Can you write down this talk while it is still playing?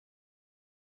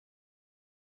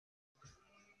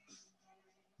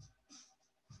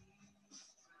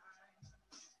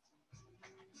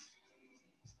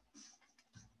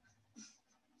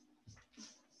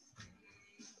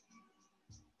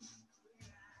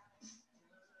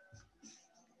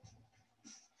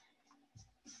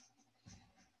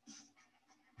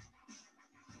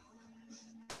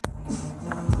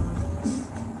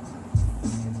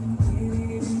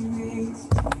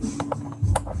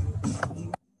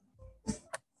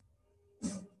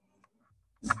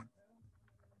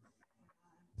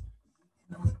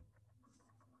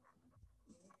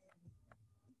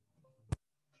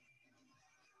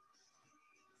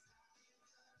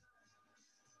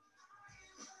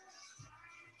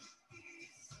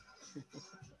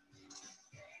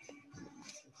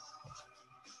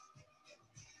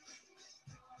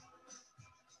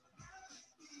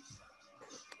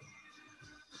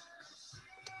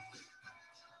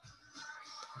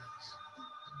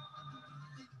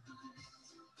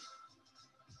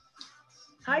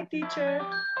Hi, teacher.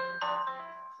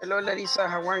 Hello, Larissa.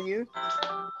 How are you?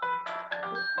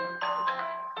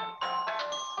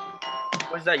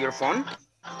 Was that your phone?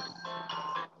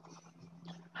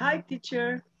 Hi,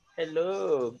 teacher.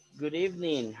 Hello. Good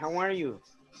evening. How are you?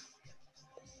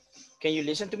 Can you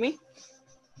listen to me?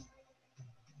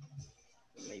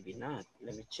 Maybe not.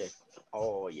 Let me check.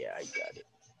 Oh, yeah, I got it.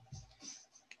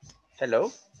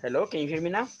 Hello? Hello? Can you hear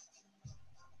me now?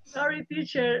 Sorry,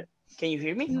 teacher. Can you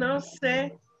hear me? No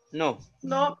sé. No.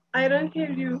 No, I don't hear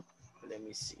you. Let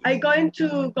me see. I going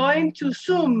to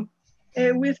Zoom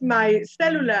with my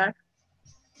cellular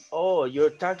Oh,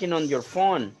 you're talking on your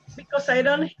phone. because I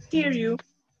don't hear you.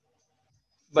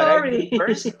 But I Sorry.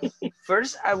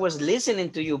 first I was listening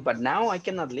to you, but now I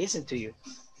cannot listen to you.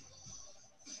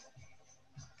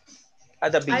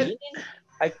 At the I beginning,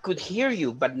 I could hear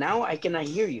you, but now I cannot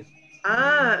hear you.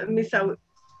 Miss Au.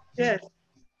 Yes.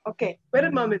 Okay. Wait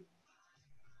a moment.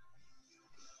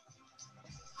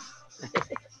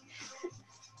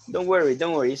 Don't worry,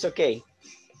 don't worry. It's okay.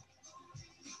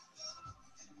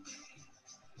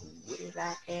 Will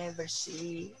I ever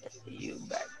see you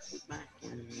back with my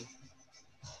enemy?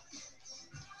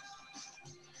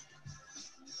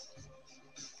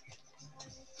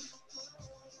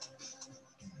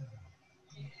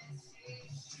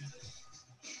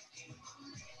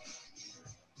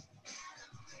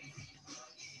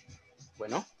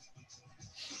 Bueno.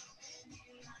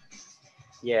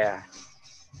 Yeah.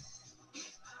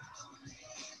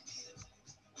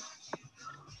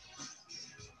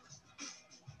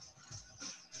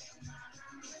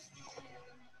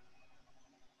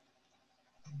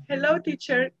 Hello,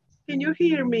 teacher. Can you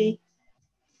hear me?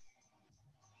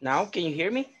 Now, can you hear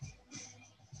me?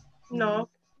 No.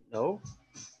 No.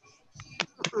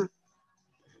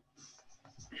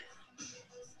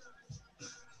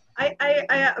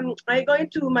 I going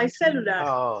to my cellular.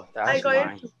 Oh, I that's going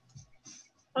why. to.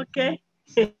 Okay.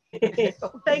 Okay.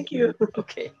 Thank you.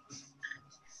 Okay.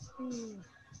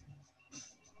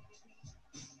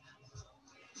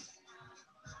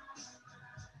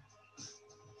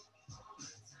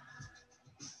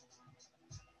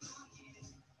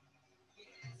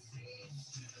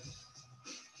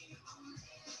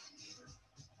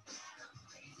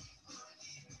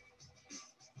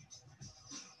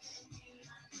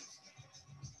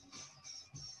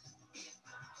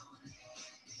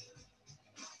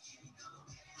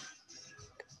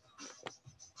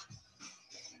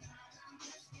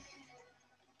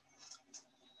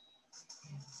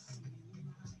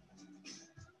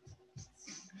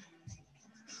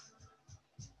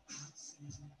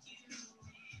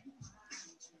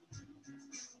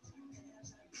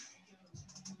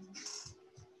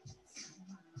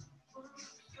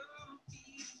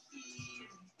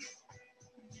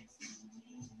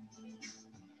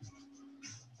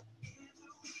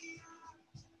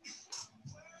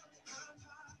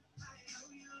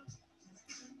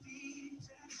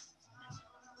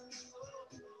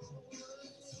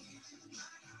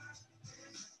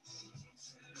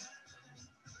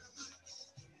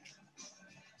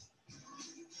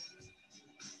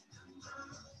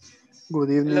 Good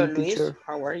Hello, evening, Luis. teacher.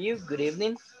 How are you? Good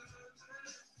evening.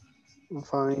 I'm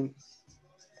fine.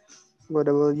 What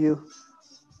about you?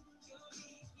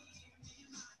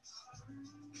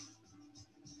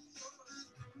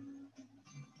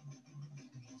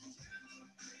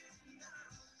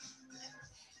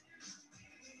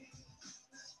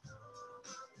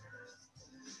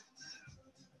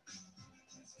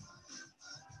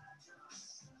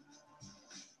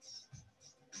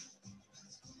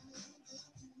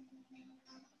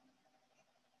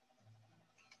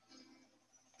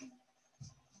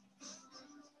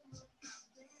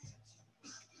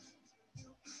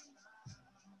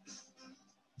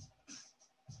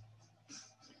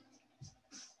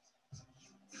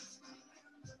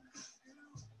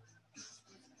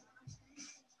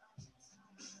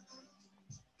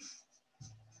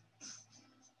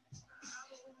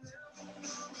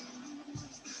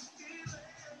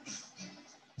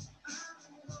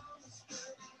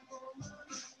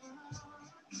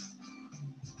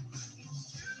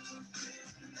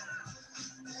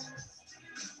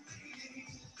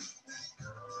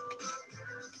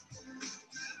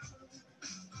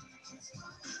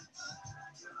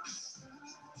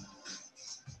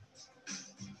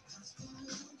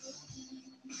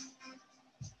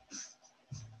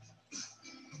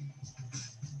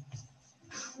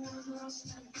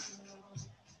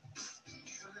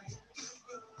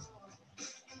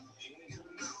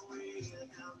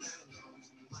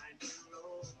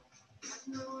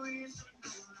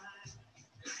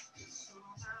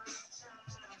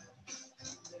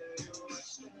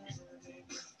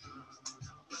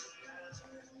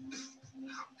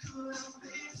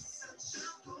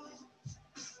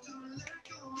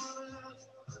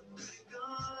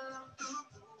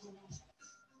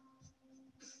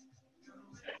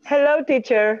 Hello,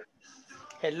 teacher.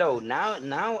 Hello. Now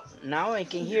I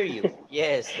can hear you.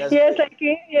 Yes, that's Yes, good. I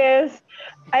can. Yes,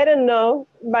 I don't know,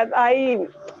 but I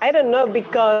don't know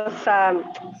because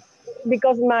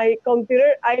my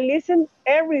computer I listen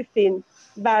everything,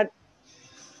 but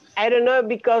I don't know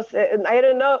because I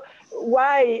don't know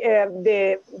why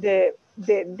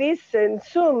this in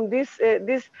Zoom the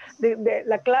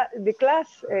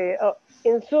class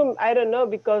in Zoom I don't know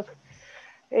because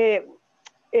uh,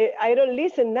 I don't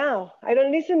listen now. I don't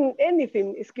listen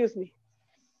anything. Excuse me.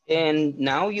 And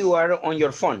now you are on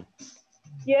your phone.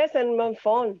 Yes, and my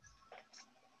phone.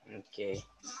 Okay.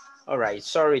 All right.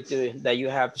 Sorry that you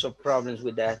have some problems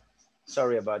with that.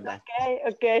 Sorry about that. Okay,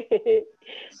 okay.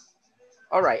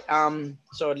 All right.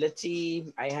 So let's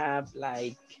see. I have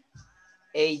like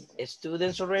 8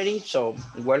 students already. So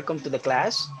welcome to the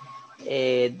class.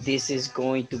 This is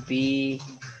going to be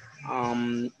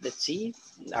let's see,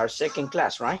 our second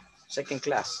class, right? Second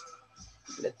class.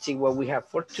 Let's see what we have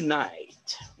for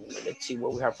tonight. Let's see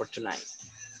what we have for tonight.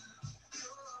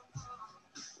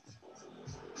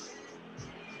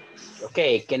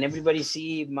 Okay, can everybody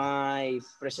see my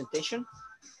presentation?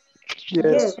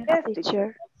 Yes. Yes,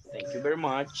 teacher. Thank you very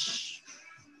much.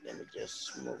 Let me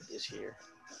just move this here.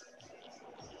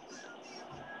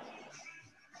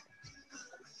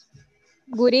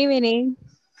 Good evening.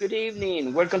 Good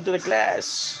evening. Welcome to the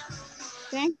class.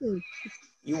 Thank you.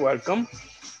 You're welcome.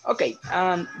 Okay,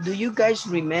 do you guys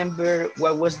remember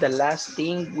what was the last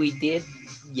thing we did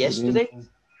yesterday?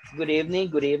 Good evening,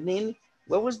 good evening.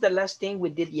 What was the last thing we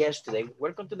did yesterday?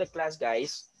 Welcome to the class,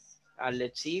 guys.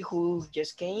 Let's see who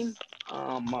just came.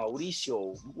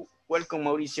 Mauricio. Welcome,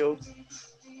 Mauricio.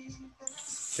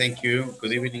 Thank you.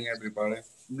 Good evening, everybody.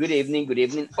 Good evening, good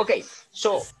evening. Okay,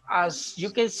 so as you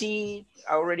can see,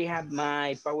 I already have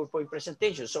my PowerPoint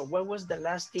presentation. So what was the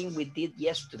last thing we did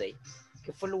yesterday?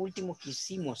 ¿Qué fue lo último que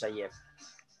hicimos ayer?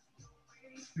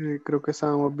 Creo que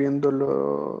estábamos viendo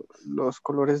los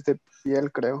colores de piel,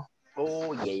 creo.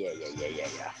 Oh, yeah.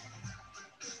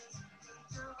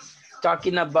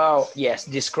 Talking about, yes,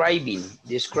 describing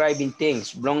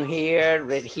things. Blonde hair,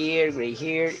 red hair, gray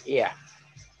hair, yeah.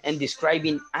 And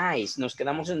describing eyes. Nos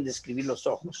quedamos en describir los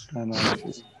ojos. Ok,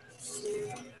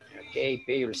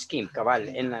 pale skin,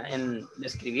 cabal. En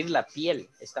describir la piel.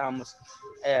 Estábamos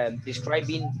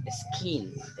describing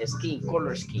skin,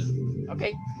 color skin.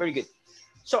 Okay, very good.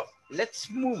 So let's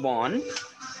move on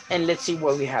and let's see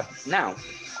what we have now.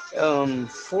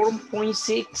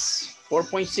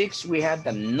 4.6, we have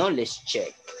the knowledge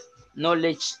check.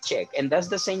 And that's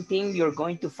the same thing you're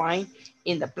going to find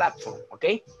in the platform,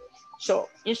 okay? So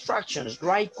instructions,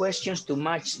 write questions to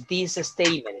match these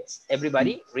statements.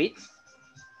 Everybody read.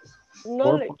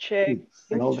 Knowledge check.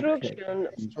 Instruction.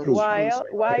 While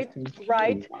write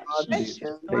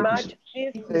questions to match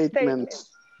these statements. Statements.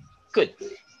 Good.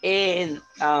 And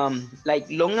like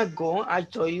long ago, I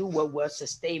told you what was a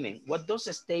statement. What does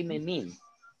a statement mean?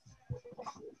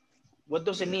 What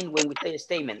does it mean when we say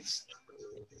statements?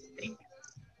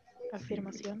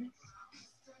 Afirmaciones.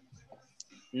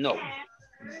 No.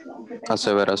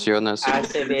 Aseveraciones.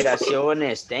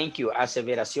 Aseveraciones. Thank you.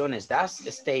 Aseveraciones. That's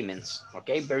statements.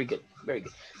 Okay. Very good. Very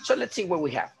good. So let's see what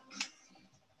we have.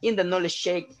 In the knowledge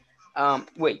check,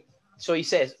 wait. So it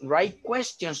says, write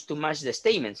questions to match the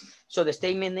statements. So the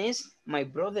statement is, my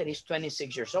brother is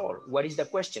 26 years old. What is the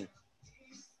question?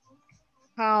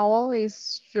 How old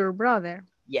is your brother?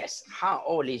 Yes. How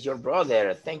old is your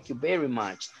brother? Thank you very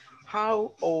much.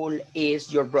 How old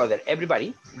is your brother?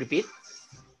 Everybody, repeat.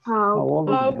 How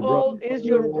old is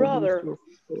your brother?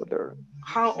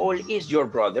 How old is your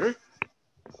brother?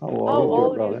 How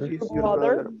old is your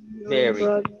brother? Very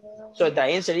good. So the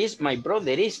answer is, my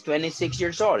brother is 26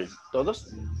 years old.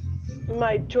 ¿Todos?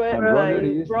 My brother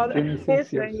is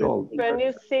 26 years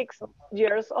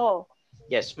old.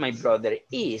 Yes, my brother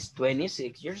is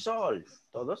 26 years old.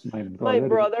 ¿Todos? My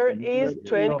brother is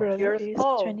 20 years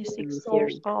old. 26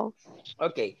 years old.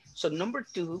 Okay, so number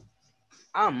 2,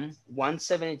 I'm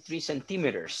 173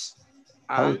 centimeters.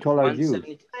 How tall are you?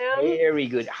 Very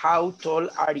good. How tall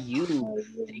are you?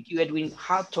 Thank you, Edwin.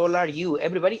 How tall are you?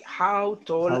 Everybody, how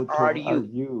tall are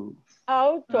you?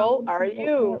 How tall are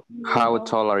you? How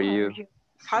tall are you?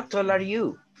 How tall are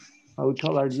you? How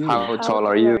tall are you? How tall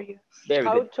are you? Very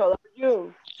How good. tall are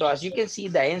you? So as you can see,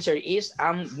 the answer is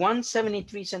I'm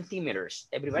 173 centimeters.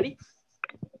 Everybody?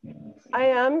 I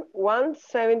am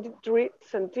 173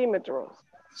 centimeters.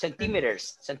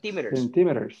 Centimeters.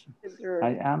 Centimeters.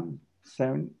 I am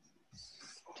 7.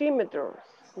 Centimeters.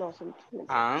 No, centimeters.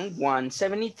 I'm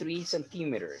 173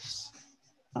 centimeters.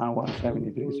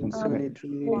 173 centimeters.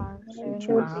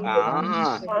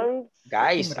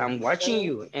 Guys, I'm watching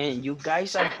you, and you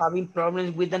guys are having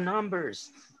problems with the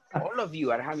numbers. All of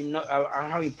you are having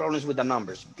problems with the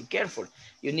numbers. Be careful.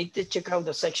 You need to check out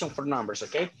the section for numbers,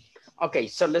 okay? Okay,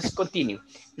 so let's continue.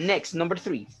 Next, number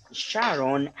 3.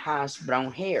 Sharon has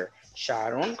brown hair.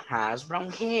 Sharon has brown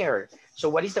hair. So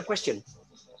what is the question?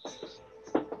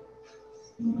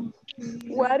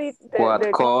 What is What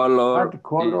color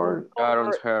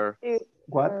Sharon's hair?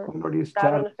 What color is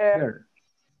Sharon's hair?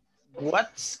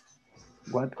 What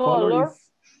color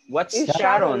What's is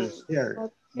Sharon's hair?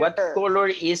 What color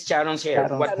is Sharon's hair?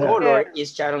 Sharon's What hair. color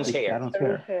is Sharon's hair?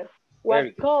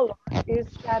 What color is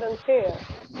Sharon's hair?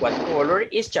 What color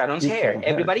is Sharon's hair?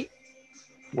 Everybody?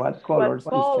 What color is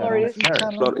Sharon's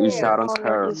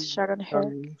hair? Sharon's hair?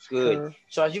 Good.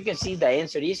 So as you can see, the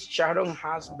answer is Sharon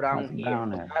has brown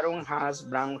hair. Sharon has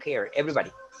brown hair. Everybody?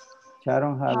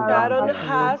 Sharon has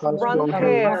brown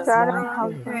hair.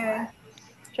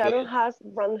 Sharon has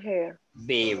brown hair.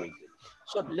 Very good.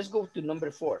 So let's go to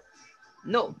number 4.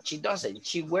 No, she doesn't.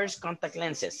 She wears contact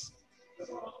lenses.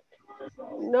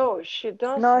 No, she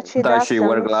doesn't. No, she doesn't. Does she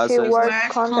wear glasses? She wears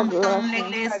contact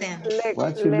glasses.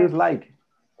 What she looks like?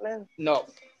 No.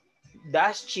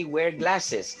 Does she wear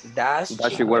glasses? Does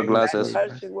she wear glasses?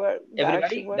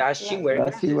 Everybody, does she wear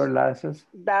glasses?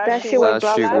 Does she wear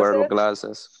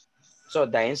glasses? So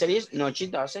the answer is no, she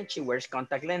doesn't. She wears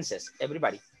contact lenses.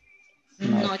 Everybody.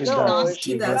 No, she doesn't.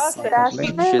 She doesn't.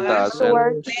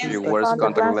 She wears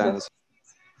contact lenses.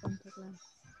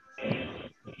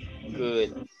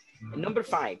 Good. Number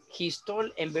 5. He's tall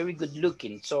and very good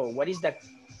looking. So what is the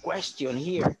question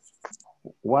here?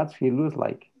 What he looks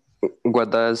like? What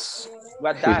does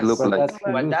he look like?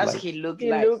 What does he look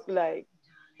like?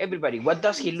 Everybody, what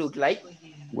does he look like?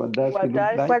 What does he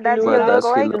look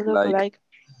like?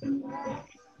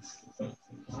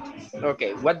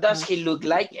 Okay, what does he look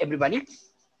like, everybody?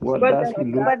 What does he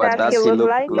look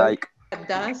like? What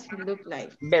does he look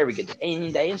like? Very good.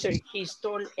 And the answer, he's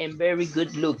tall and very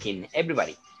good looking.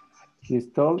 Everybody. He's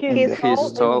tall and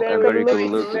very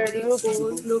good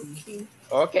looking.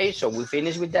 Okay, so we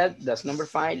finish with that. That's number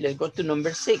 5. Let's go to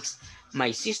number 6.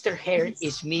 My sister's hair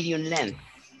is medium length.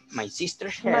 My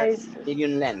sister's hair is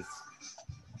medium length.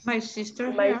 My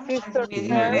sister's hair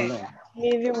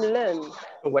medium length.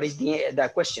 So what is the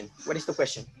question? What is the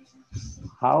question?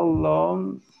 How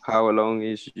long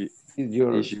is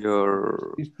your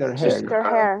sister's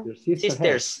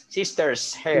hair?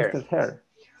 Sister's hair.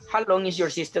 How long is your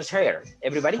sister's hair?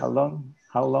 Everybody? How long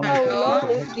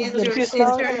is your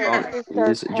sister's hair?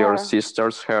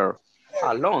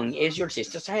 How long is your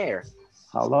sister's hair?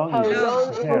 How long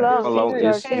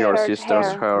is your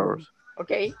sister's hair?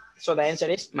 Okay, so the answer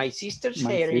is my sister's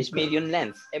hair is medium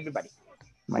length. Everybody.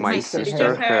 My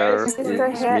sister's hair is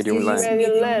medium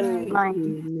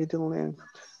length.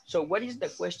 So what is the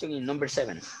question in number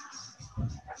 7?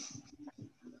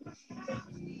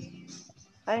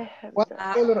 What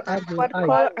color are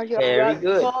your eyes? Very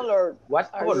good.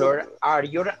 What color are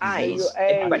your eyes?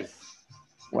 Everybody.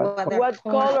 What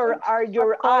color are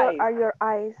your eyes?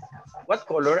 What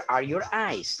color are your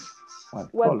eyes?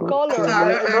 What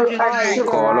color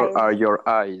are your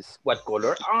eyes? What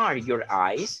color are your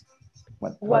eyes?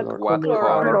 What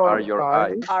color are your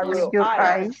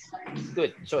eyes?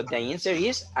 Good. So the answer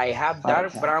is I have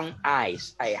dark brown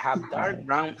eyes. I have dark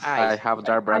brown eyes. I have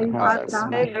dark brown eyes.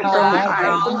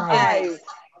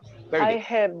 I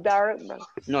have dark brown.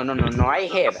 No. I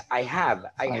have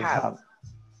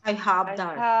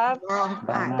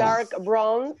dark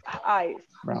brown eyes.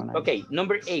 Okay,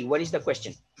 number 8. What is the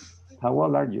question? How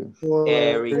old are you?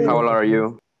 How old are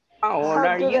you? How old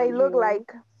are you? They look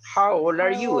like? How old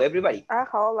are you, everybody? How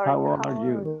old are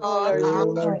you? How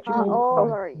old are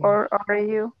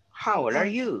you? How old are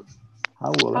you?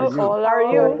 How old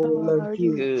are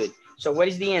you? Good. So what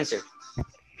is the answer?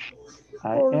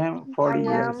 I am 40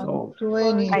 years old.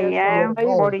 20. I am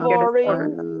 40 years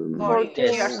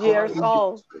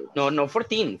old. No,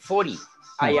 14. 40.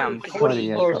 I am 40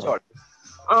 years old.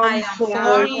 I am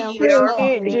 40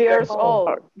 years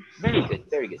old. Very good,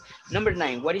 very good. Number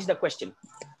 9. What is the question?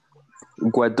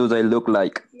 What do they look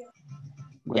like?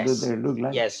 What do they look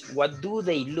like? Yes. What do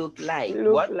they look like?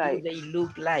 What do they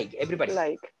look like? Everybody.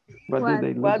 What do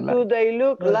they look like? What do they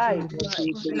look like?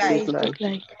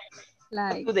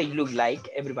 What do they look like?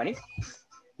 Everybody.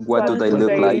 What do they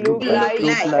look like?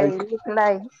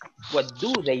 What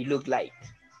do they look like?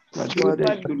 What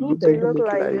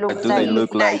do they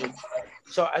look like?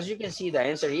 So as you can see, the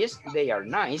answer is they are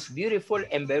nice, beautiful,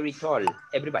 and very tall.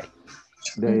 Everybody.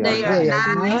 They They are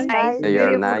are Nice, nice. They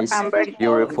are nice, and very tall.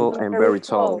 beautiful, and very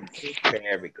tall.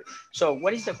 Very good. So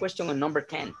what is the question on number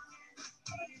 10?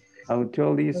 how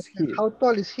tall is he? How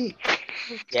tall is he?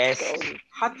 Yes.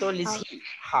 How tall is he?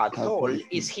 How tall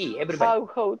is he? Everybody.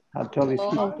 How tall is he?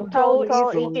 Tall is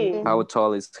he? How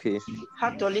tall is he? How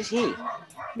tall is he?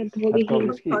 How tall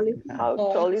is he? How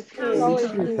tall is he? How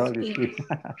tall is he?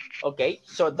 Okay,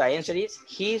 so the answer is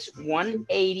he's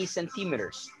 180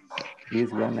 centimeters.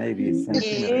 He's 180 Is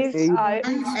centimeters.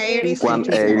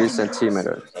 180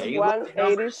 centimeters. There you go. 180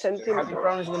 Numbers. Have centimeters. to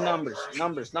pronounce with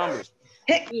numbers.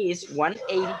 He is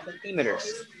 180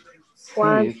 centimeters. He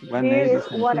is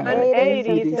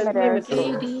 180 centimeters.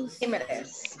 180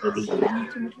 centimeters.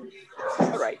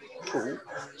 All right, cool.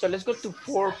 So let's go to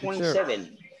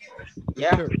 4.7.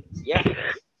 Yeah, yeah.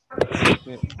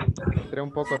 Entré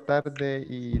un poco tarde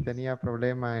y tenía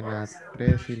problema en las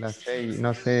 3 y las 6.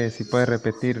 No sé si puede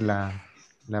repetir la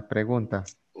pregunta.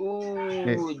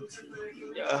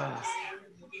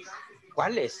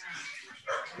 ¿Cuál es?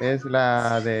 Es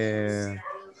la de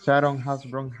Sharon has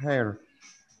brown hair.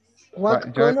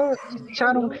 What color is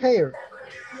Sharon hair?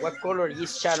 What color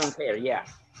is Sharon's hair? Yeah.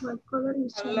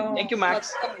 Thank you,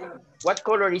 Max. What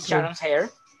color is Sharon's hair?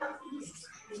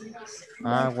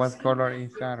 What color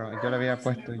is Sharon? Yo le había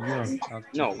puesto yo.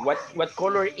 Okay. No, what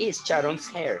color is Sharon's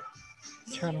hair?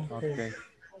 Sharon hair.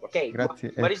 Okay,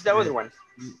 Gracias. what is the other one?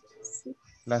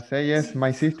 La 6 es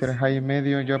my sister. Ahí en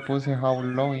medio yo puse how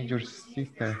long is your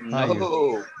sister hair?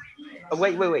 No. Oh,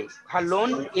 wait. How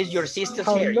long is your sister's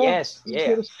hair? Yes, yeah.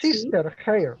 Your sister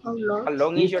hair. How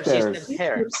long is your sister's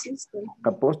hair?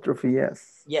 Apostrophe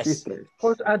yes. Yes. Sister.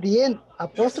 At the end,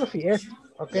 apostrophe S.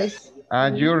 Okay. Yes.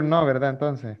 Your no, ¿verdad?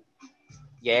 Entonces.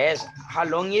 Yes. How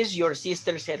long is your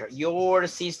sister's hair? Your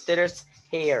sister's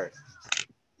hair.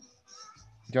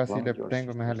 Yo así le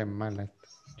tengo, me sale mal.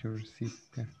 Your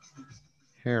sister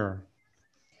hair.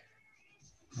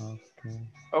 Okay.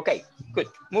 Okay, good.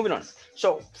 Moving on.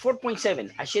 So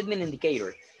 4.7, achievement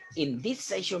indicator. In this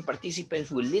session,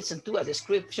 participants will listen to a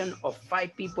description of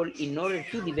 5 people in order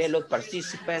to develop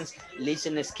participants'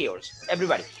 listening skills.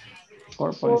 Everybody.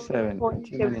 4.7.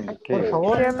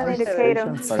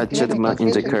 Achievement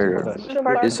indicator.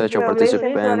 This session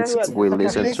participants will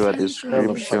listen to a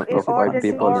description of 5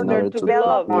 people in order to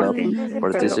develop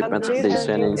participants'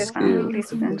 listening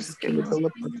skills.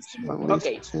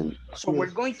 Okay, so we're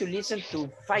going to listen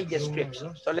to 5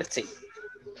 descriptions. So let's see.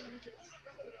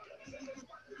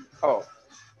 Oh,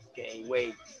 okay,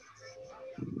 wait.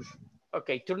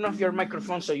 Okay, turn off your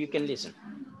microphone so you can listen.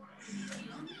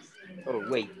 Oh,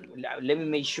 wait, let me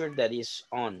make sure that it's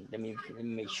on. Let me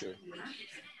make sure.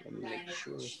 Let me make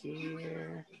sure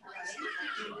here.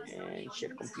 And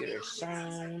share computer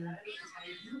sound.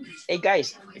 Hey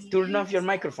guys, turn off your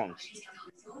microphones.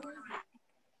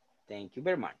 Thank you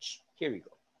very much. Here we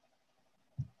go.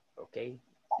 Okay,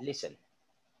 listen.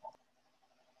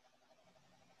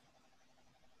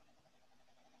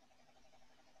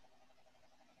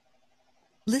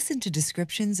 Listen to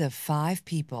descriptions of 5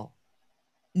 people.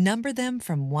 Number them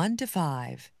from 1 to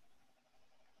 5.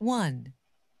 1.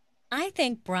 I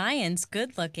think Brian's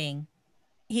good looking.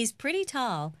 He's pretty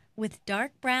tall with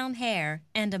dark brown hair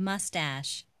and a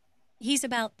mustache. He's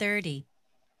about 30.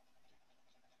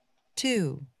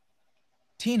 2.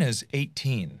 Tina's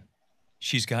 18.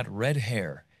 She's got red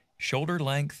hair, shoulder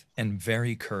length, and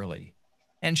very curly.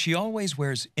 And she always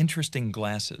wears interesting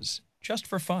glasses, just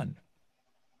for fun.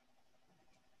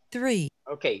 3.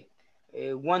 Okay,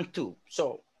 1, 2.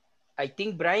 So, I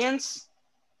think Brian's...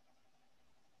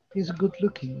 He's good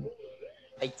looking.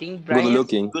 I think Brian's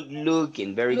good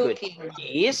looking. Very good.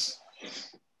 He is?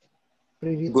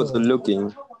 Good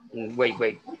looking.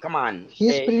 Wait. Come on.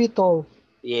 He's pretty tall.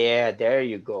 Yeah, there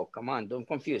you go. Come on, don't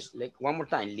confuse. Like one more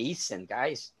time. Listen,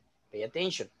 guys. Pay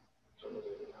attention.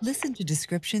 Listen to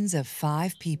descriptions of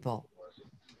 5 people.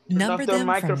 Turn Number off their them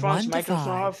microphones. from 1 to 5.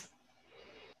 Off.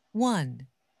 1.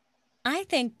 I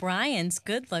think Brian's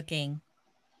good looking.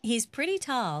 He's pretty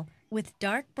tall with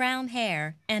dark brown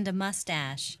hair and a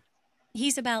mustache.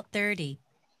 He's about 30.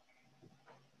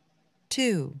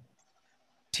 2.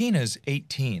 Tina's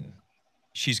 18.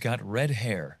 She's got red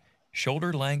hair,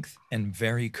 shoulder length, and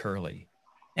very curly.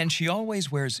 And she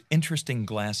always wears interesting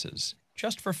glasses,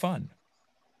 just for fun.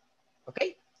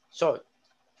 Okay, so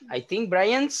I think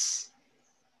Brian's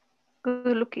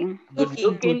Good looking. good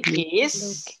looking. He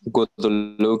is Good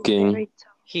looking.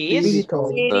 he is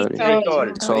very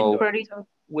tall. So,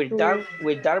 With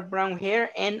dark brown hair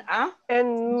and a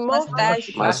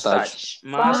mustache.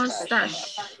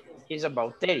 He's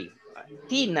about 30.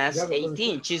 Tina's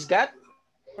 18. She's got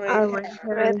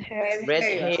Red hair.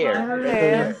 Red hair.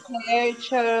 Hair.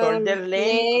 Shoulder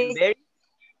length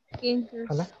and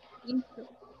very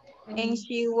And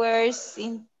she wears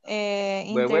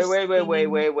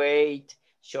wait.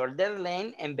 Shoulder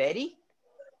length and very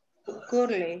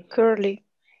Curly.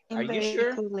 Are you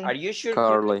sure? Are you sure?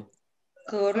 Curly.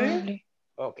 Curly.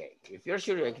 Okay, if you're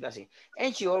sure, that's it.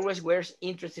 And she always wears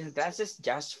interesting glasses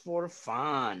just for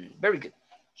fun. Very good.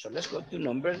 So let's go to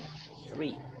number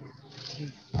 3.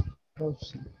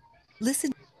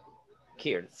 Listen.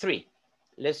 Here, 3.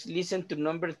 Let's listen to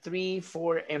number 3,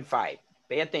 4, and 5.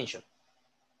 Pay attention.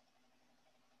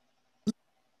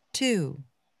 2.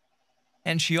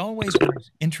 And she always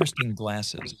wears interesting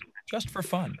glasses, just for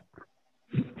fun.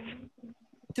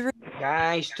 3.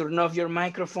 Guys, turn off your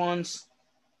microphones.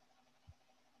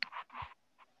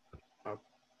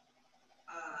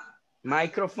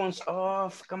 Microphones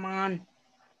off, come on.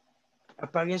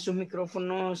 Apaguen sus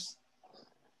micrófonos.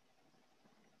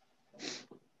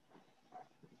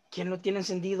 ¿Quién lo tiene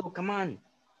encendido? Come on.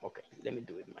 Okay, let me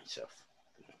do it myself.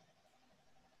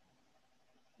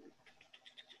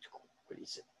 Where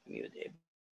is it? Mute it.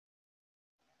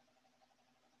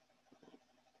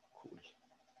 Cool.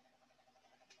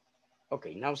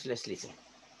 Okay, now let's listen.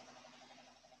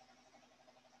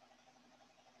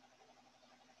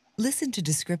 Listen to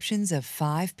descriptions of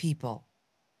 5 people.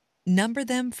 Number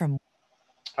them from...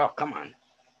 Oh, come on.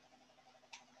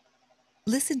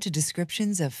 Listen to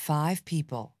descriptions of 5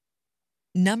 people.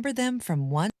 Number them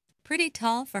from 1... Pretty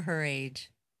tall for her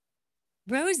age.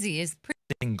 Rosie is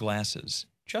pretty... Glasses,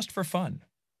 just for fun.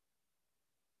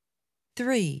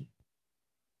 3.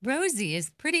 Rosie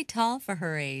is pretty tall for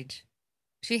her age.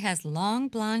 She has long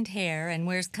blonde hair and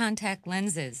wears contact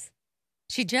lenses.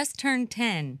 She just turned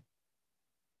 10.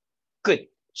 Good.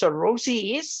 So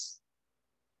Rosie is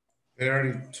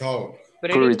Very tall.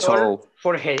 Pretty tall.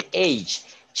 For her age.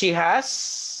 She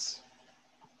has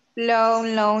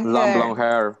long blonde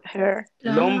hair.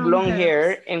 long blonde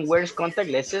hair and wears contact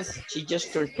lenses. She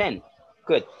just turned 10.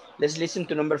 Good. Let's listen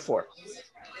to number 4.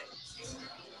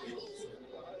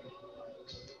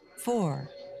 4.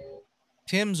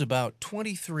 Tim's about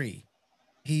 23.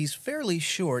 He's fairly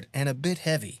short and a bit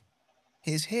heavy.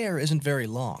 His hair isn't very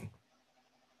long.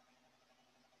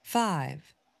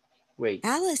 5. Wait.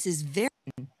 Alice is very...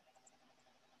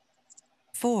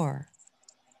 4.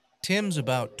 Tim's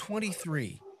about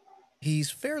 23. He's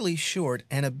fairly short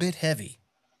and a bit heavy.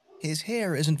 His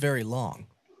hair isn't very long.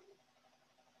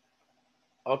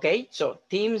 Okay, so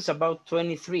Tim's about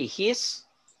 23. He's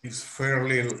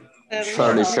fairly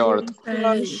short.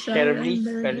 Fairly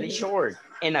short.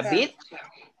 And a bit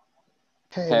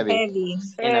heavy.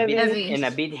 And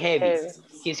a bit heavy.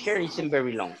 His hair isn't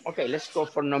very long. Okay, let's go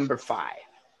for number 5.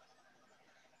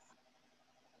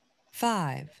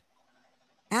 5.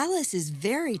 Alice is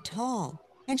very tall,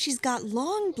 and she's got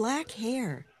long black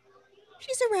hair.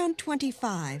 She's around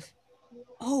 25.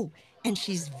 Oh, and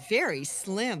she's very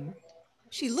slim.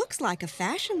 She looks like a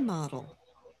fashion model.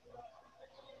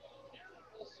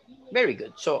 Very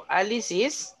good. So Alice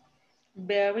is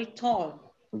very tall.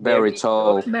 Very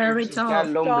tall. Very She's got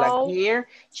long black hair.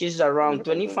 She's around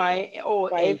 25. Oh,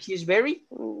 and she's very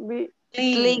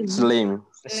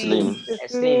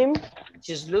Slim.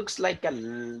 She looks like a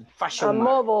fashion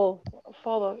model.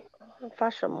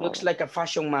 Fashion model. Looks like a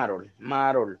fashion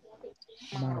model.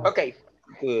 Okay,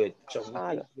 good. So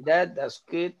that's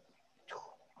good.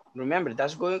 Remember,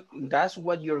 that's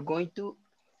what you're going to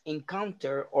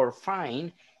encounter or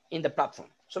find in the platform.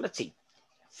 So let's see.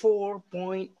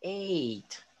 4.8.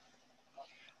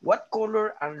 What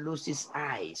color are Lucy's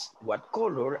eyes? What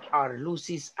color are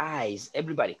Lucy's eyes?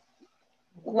 Everybody.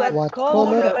 What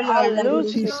color are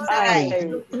Lucy's eyes?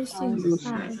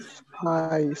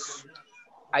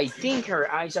 I think her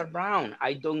eyes are brown.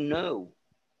 I don't know.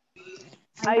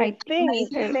 I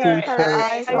think her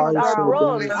eyes are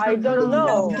brown. I don't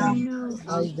know.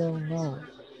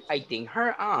 I think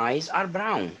her eyes are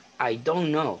brown. I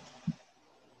don't know.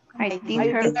 I think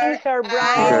her eyes are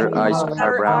brown.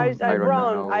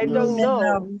 I don't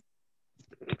know.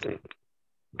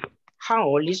 How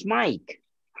old is Mike?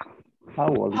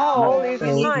 How old is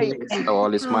Mike? How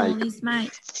old is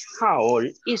Mike? How old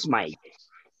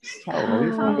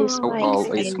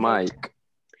is Mike?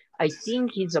 I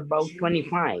think he's about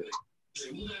 25.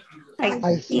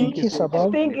 I think he's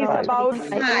about 5.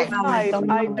 I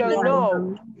don't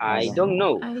know. I don't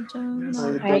know.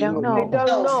 I don't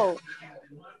know.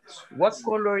 What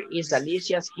color is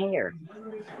Alicia's hair?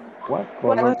 What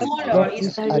color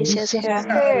is Alicia's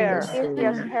hair?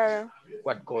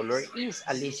 What color is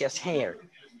Alicia's hair?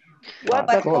 What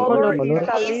color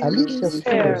is Alicia's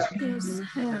hair?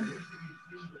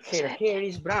 Her hair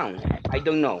is brown. I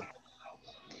don't know.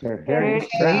 Her hair is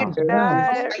brown. Is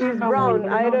brown.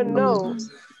 I don't know.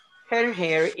 Her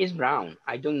hair is brown.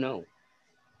 I don't know.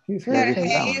 His hair is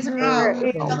brown. It's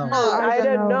brown. I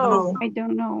don't know. I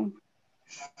don't know.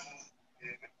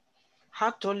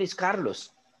 How tall is Carlos?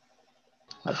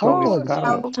 How tall is How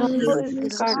Carlos? tall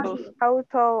is Carlos? How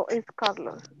tall is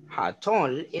Carlos? How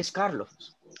tall is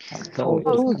Carlos? How tall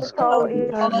is How tall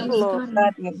is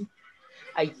Carlos?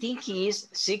 I think he is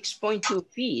 6.2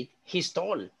 feet. He's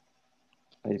tall.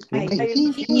 I I think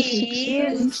think he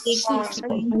is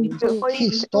 6.2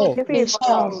 He's feet. tall. He's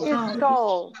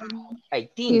tall. I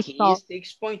think he is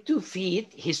 6.2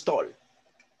 feet. He's tall.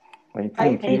 I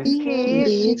I think he think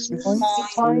he is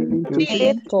 6.2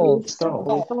 feet tall.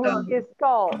 tall. He's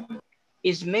tall.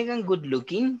 Is Megan good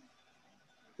looking?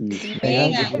 Is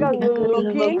Megan good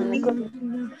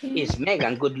looking? Is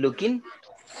Megan good looking?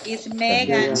 Is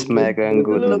Megan. Is Megan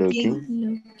good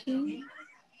looking?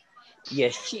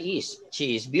 Yes, she is.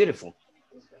 She is beautiful.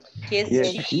 Yes, Yes,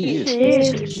 she is.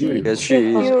 Yes, she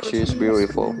is. She is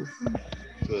beautiful.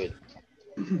 Good.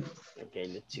 Okay,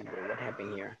 let's see what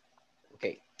happened here.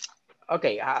 Okay.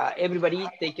 Okay, everybody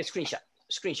take a screenshot.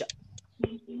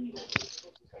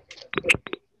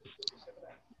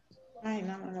 Ay,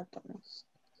 no, no lo tomo.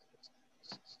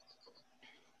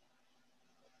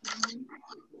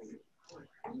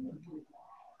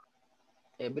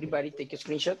 Everybody take a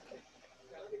screenshot.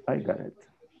 I got it.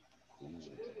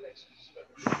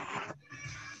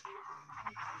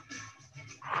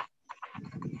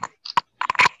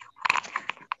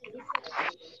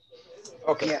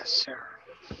 Okay. Yes, sir.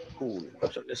 Cool.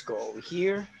 So let's go over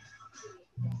here.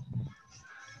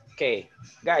 Okay,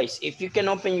 guys, if you can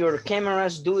open your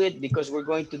cameras, do it because we're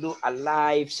going to do a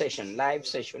live session now.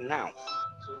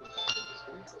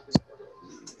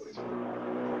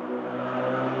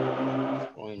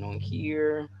 What's going on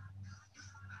here?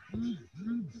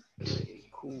 Okay,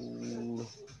 cool.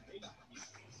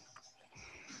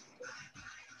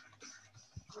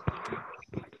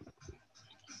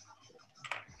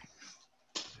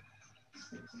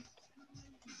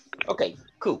 Okay,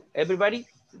 cool. Everybody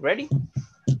ready?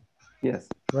 Yes.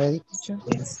 Ready, teacher?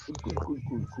 Yes.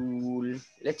 Cool.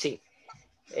 Let's see.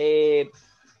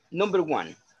 Number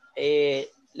one,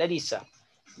 Larissa,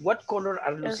 what color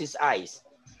are Lucy's eyes?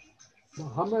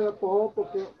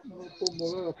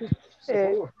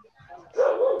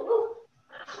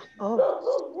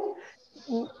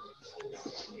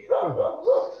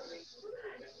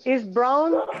 Is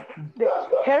brown.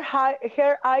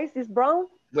 Her eyes is brown.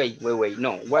 Wait.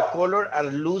 No, what color are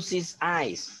Lucy's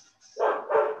eyes?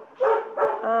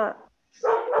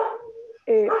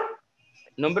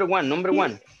 Number one.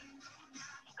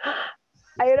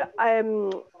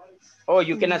 Oh,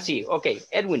 you cannot see. Okay,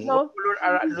 Edwin, no. What color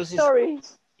are Lucy's Sorry.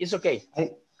 eyes? It's okay.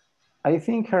 I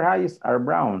think her eyes are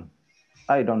brown.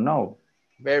 I don't know.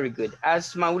 Very good.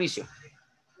 Ask Mauricio.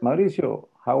 Mauricio,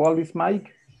 how old is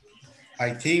Mike?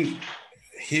 I think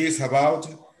he is about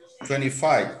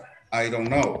 25. I don't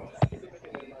know.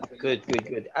 Good.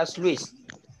 Ask Luis.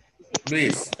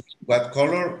 Luis, what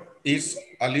color is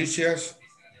Alicia's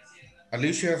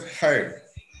hair?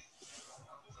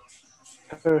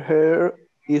 Her hair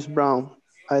is brown.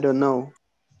 I don't know.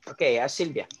 Okay, ask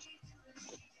Silvia.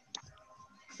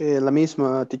 La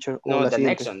misma, teacher. No, la the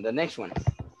siguiente. next one.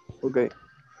 Okay.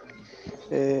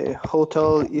 How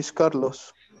tall is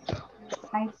Carlos?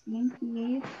 I think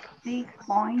he is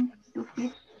 6.2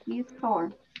 feet. He's tall.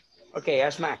 Okay,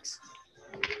 ask Max.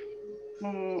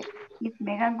 Is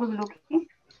Megan good looking?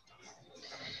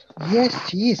 Yes,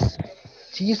 she is.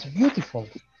 She is beautiful.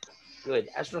 Good.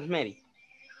 Ask Rosemary.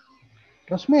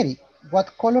 Rosemary,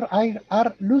 what color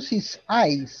are Lucy's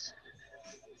eyes?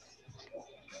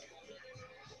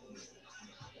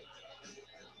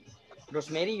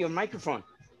 Rosemary, your microphone.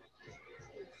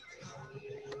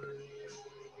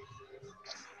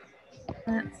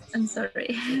 I'm sorry.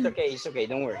 It's okay.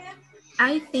 Don't worry.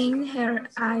 I think her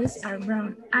eyes are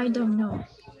brown. I don't know.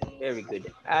 Very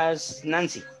good. Ask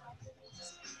Nancy.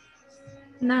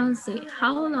 Nancy,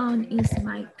 how long is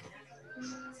Mike?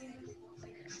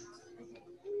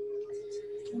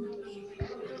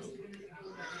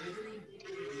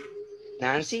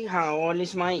 Nancy, how old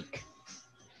is Mike?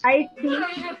 I think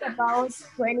it's about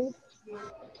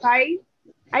 25.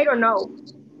 I don't know.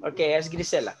 Okay, ask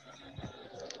Grisela.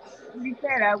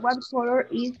 Grisela, what color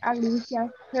is Alicia's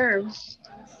hair?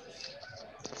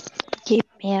 Give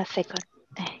me a second.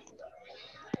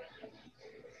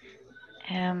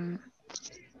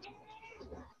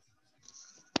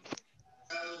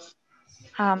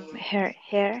 Her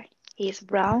hair is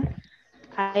brown.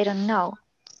 I don't know.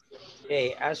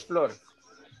 Okay, ask Flor.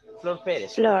 Flor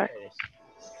Pérez. Flor. Pérez.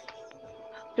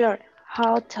 Flor,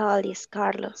 how tall is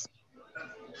Carlos?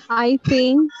 I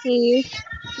think he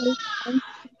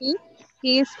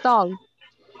is tall.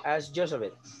 Ask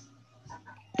Joseph.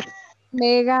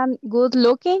 Megan, good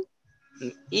looking?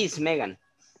 Is Megan.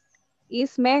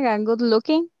 Is Megan good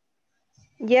looking?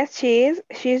 Yes, she is.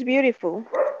 She is beautiful.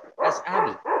 Ask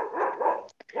Abby.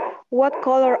 What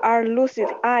color are Lucy's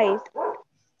eyes?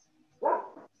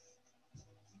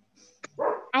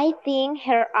 I think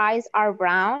her eyes are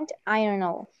brown. I don't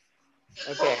know.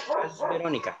 Okay, ask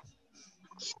Veronica.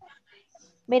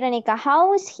 Veronica,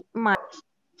 how is my?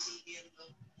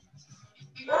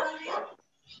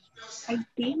 I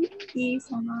think he's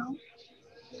around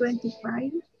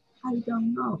 25. I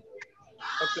don't know.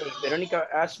 Okay, Veronica,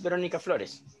 ask Veronica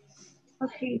Flores.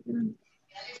 Okay,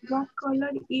 what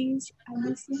color is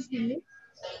Alicia's hair?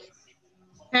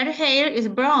 Her hair is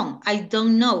brown. I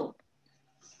don't know.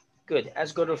 Good,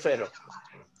 ask Godofredo.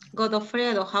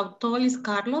 Godofredo, how tall is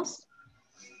Carlos?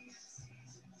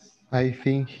 I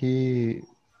think he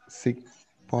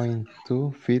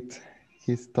 6.2 feet.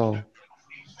 He's tall.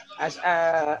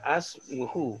 Ask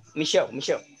who? Michelle.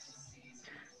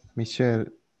 Michelle,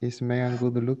 is Megan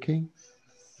good looking?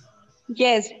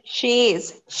 Yes, she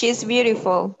is. She's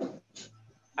beautiful.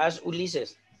 Ask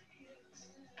Ulises.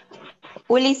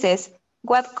 Ulises,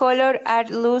 what color are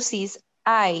Lucy's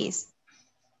eyes?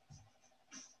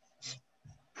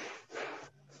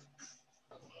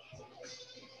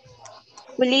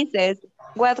 Ulises,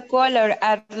 what color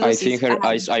are Lucy's I think her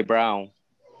eyes are brown.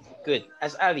 Good,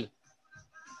 ask Abby.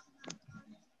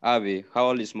 Abby, how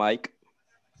old is Mike?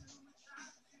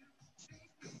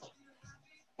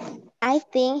 I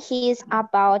think he's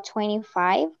about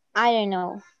 25. I don't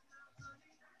know.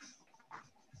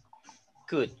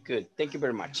 Good. Thank you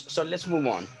very much. So let's move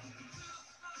on.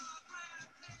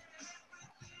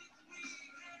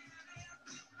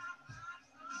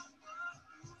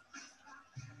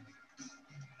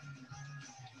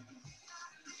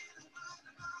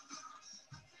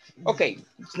 Okay,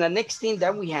 so the next thing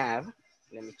that we have,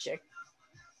 let me check.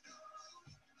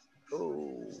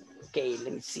 Oh, okay,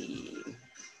 let me see.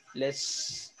 Let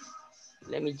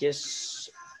me just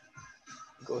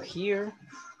go here.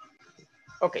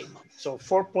 Okay, so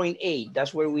 4.8,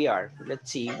 that's where we are. Let's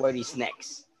see what is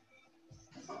next.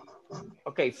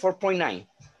 Okay, 4.9.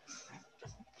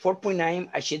 4.9,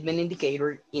 achievement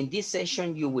indicator. In this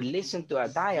session, you will listen to a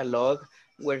dialogue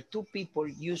where two people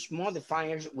use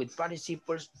modifiers with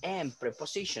participles and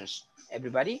prepositions.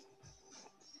 Everybody?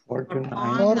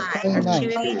 4.9.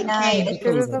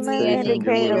 Achievement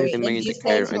indicator. In this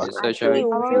session, you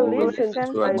will listen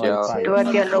to a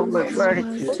dialogue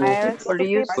with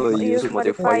use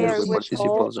modifiers with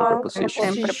participles and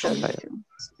prepositions.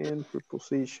 And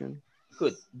preposition.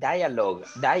 Good. Dialogue.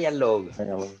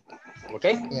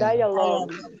 Okay?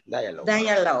 Dialogue. Very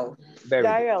good.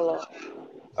 Dialogue.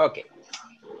 Okay.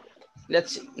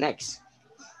 Let's see. Next.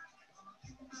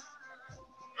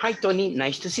 Hi, Tony.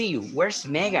 Nice to see you. Where's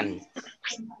Megan?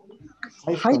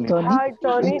 Hi, Tony. Hi,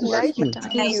 Tony. Nice to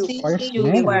see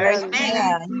you. Where's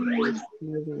Megan?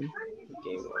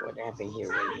 Okay, what happened here?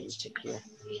 Let me check here.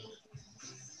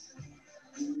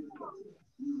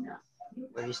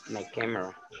 Where is my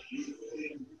camera?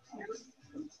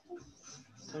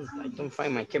 I don't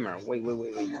find my camera. Wait.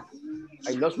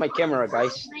 I lost my camera,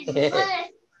 guys.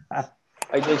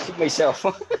 I don't see myself.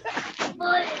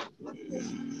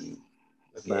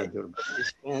 Okay, where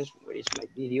is my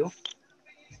video?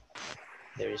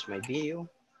 There is my video.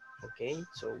 Okay,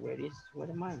 so where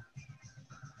am I?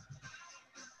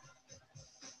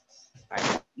 I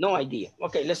have no idea.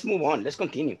 Okay, let's move on. Let's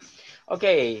continue.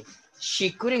 Okay,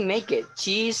 she couldn't make it.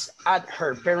 She's at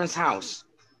her parents' house.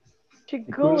 She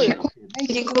couldn't make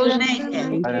it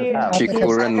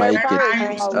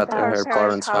at her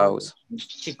parents' house.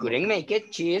 She couldn't make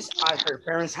it. She is at her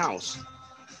parents' house.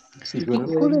 She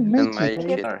couldn't make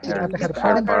it at her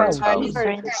parents' house.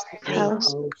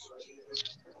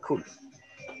 Cool.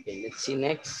 Okay, let's see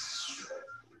next.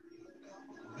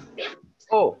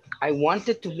 Oh, I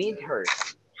wanted to meet her.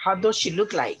 How does she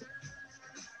look like?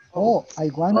 Oh, I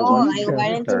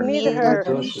wanted to meet her.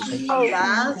 How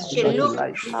does she look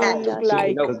like? No.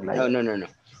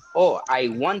 Oh, I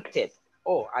wanted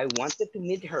to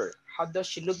meet her. How does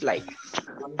she look like?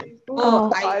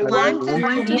 Oh, I want to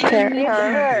meet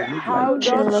her. How does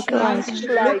she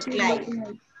look like?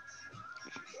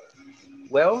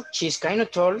 Well, she's kind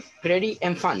of tall, pretty,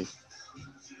 and fun.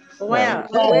 Well,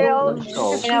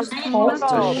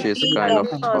 she's kind of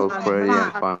tall, pretty,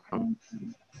 and fun.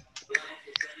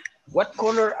 What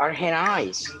color are her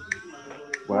eyes?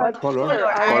 What color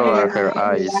are her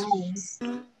eyes?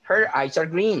 Her eyes are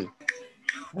green.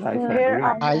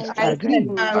 Eyes are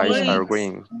green. Eyes are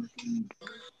green.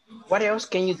 What else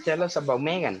can you tell us about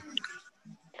Megan?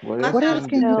 What else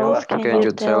can you tell us? Can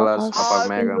you tell us about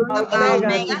Megan?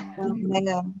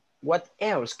 What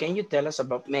else can you tell us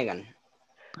about Megan?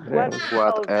 What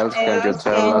else can you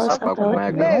tell us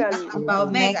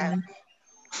about Megan?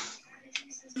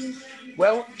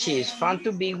 Well, she is fun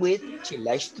to be with. She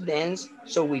likes to dance,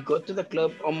 so we go to the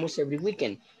club almost every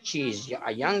weekend. She is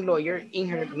a young lawyer in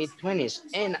her mid-20s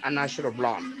and a natural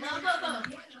blonde.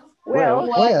 Well,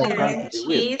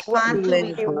 She's fun to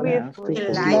be with. She we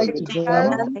likes like to to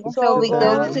dance. dance. So we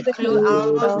go to the club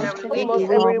almost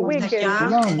every weekend. A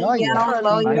young lawyer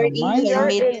Lawyer in in her her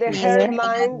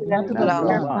mind, Her mid-twenties mind, natural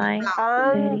blonde.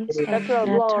 and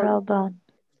natural blonde.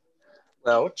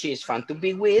 Well, she is fun to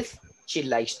be with. She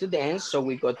likes to dance, so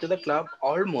we go to the club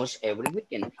almost every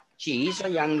weekend. She is a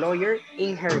young lawyer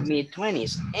in her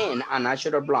mid-20s and a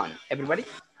natural blonde. Everybody?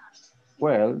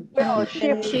 Well,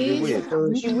 She's with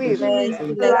like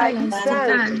like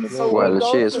dance. So we Well,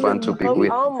 she go is to the fun to be club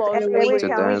with. almost To every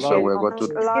dance, so we weekend. go to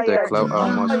the Lawyer, club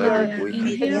almost every lawyer,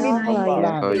 weekend.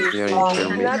 mid-20s, Lawyer in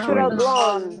her natural mid-20s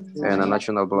blonde. and a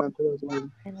natural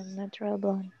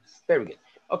blonde. Very good.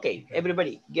 Okay,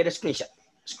 everybody, get a screenshot.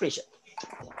 Screenshot.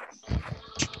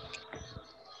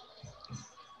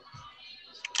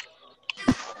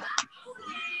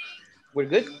 We're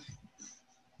good?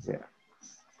 Yeah.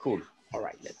 Cool. All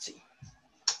right, let's see.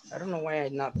 I don't know why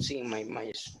I'm not seeing my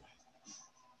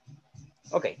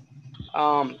okay.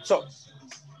 So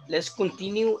let's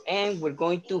continue, and we're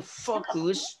going to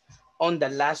focus on the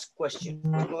last question.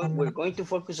 We're going to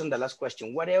focus on the last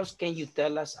question. What else can you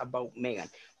tell us about Megan?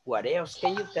 What else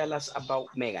can you tell us about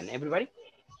Megan? Everybody?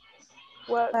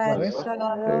 What Megan.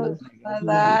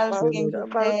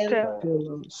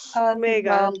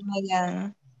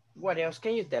 What else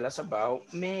can you tell us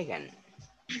about Megan?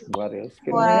 What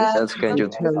else Can you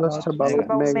tell us about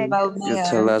Megan? You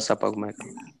tell us about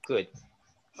Megan. Good.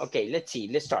 Okay, let's see.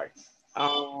 Let's start.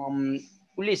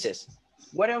 Ulises,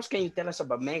 what else can you tell us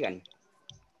about Megan?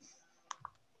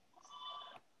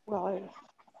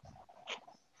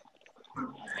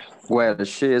 Well,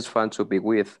 she is fun to be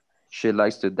with. She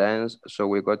likes to dance, so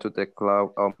we go to the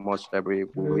club almost every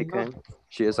weekend.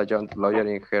 She is a young lawyer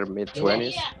in her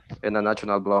mid-20s and a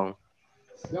natural blonde.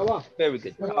 Very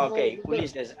good. Okay,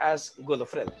 Ulises, ask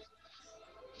Godofredo.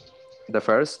 The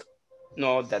first?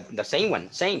 No, the same one,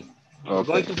 same. Okay. We're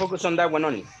going to focus on that one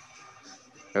only.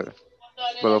 Okay.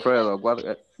 Godofredo,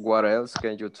 what else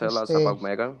can you tell us about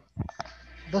Megan?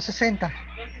 260.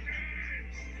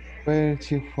 Well,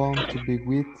 she fun to be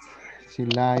with. She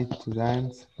likes to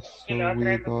dance, so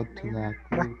we go to the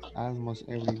club almost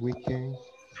every weekend.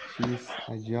 She's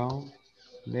a young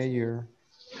lawyer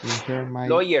in her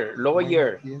Lawyer.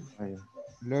 lawyer in her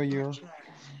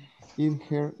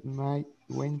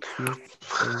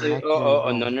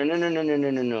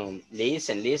 20s. No.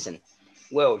 Listen.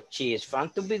 Well, she is fun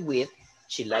to be with.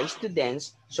 She likes to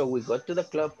dance, so we go to the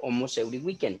club almost every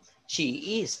weekend.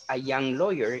 She is a young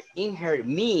lawyer in her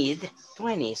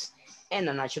mid-20s and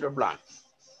a natural blonde.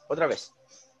 Otra vez.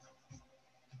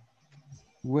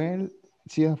 Well,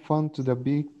 she is fun to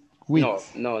be with.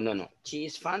 No. She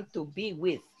is fun to be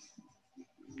with.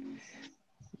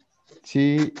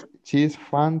 She is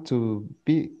fun to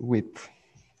be with.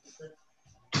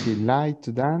 She likes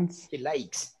to dance. She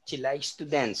likes to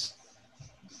dance.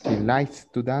 She likes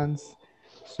to dance.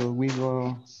 So we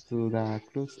go to the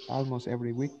clubs almost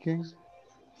every weekend.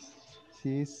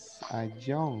 She's a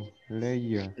young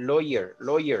lawyer. Lawyer.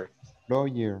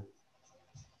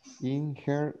 In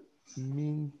her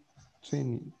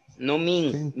mid-20s. No,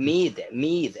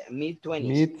 mid-20s.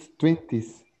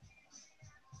 Mid-20s.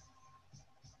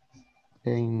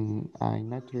 And a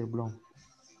natural blonde.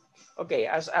 Okay,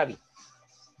 ask Abby.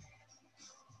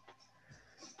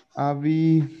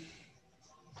 Abby,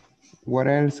 what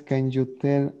else can you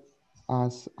tell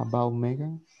us about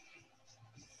Megan?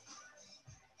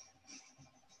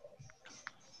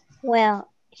 Well,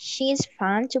 she's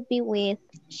fun to be with.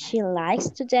 She likes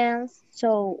to dance,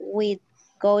 so we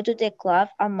go to the club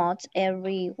almost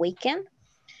every weekend.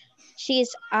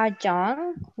 She's a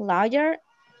young lawyer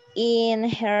in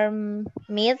her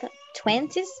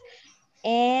mid-20s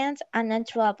and a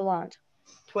natural blonde.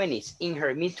 20s, in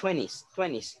her mid-20s.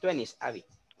 20s, Abby.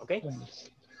 Okay?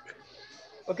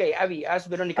 Okay, Abby, ask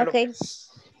Veronica. Okay.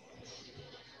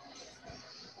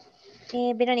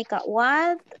 Veronica,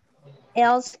 what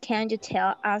else can you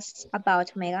tell us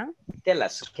about Megan? Tell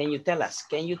us. Can you tell us?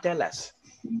 Can you tell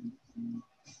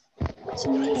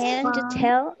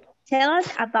tell us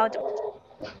about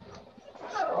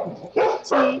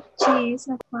She is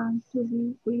a fan to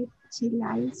be with. She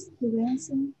likes to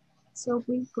dancing. So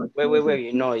we go to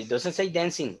Wait. No, it doesn't say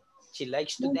dancing. She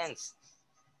likes to dance.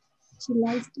 She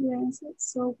likes to dance.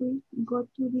 So we go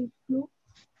to the club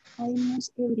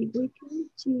almost every weekend.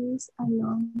 She is a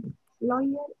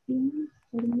lawyer in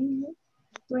her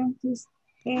mid-20s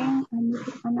and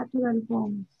a natural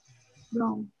blonde.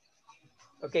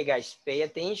 Okay, guys, pay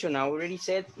attention. I already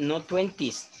said no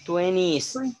 20s,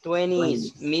 20s,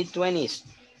 mid-20s.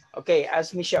 Okay,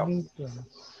 ask Michelle.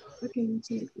 Okay,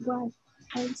 Michelle, what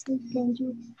else can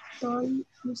you tell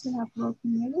us about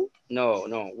Megan? No.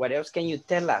 What else can you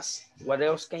tell us? What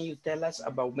else can you tell us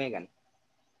about Megan?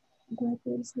 What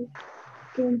else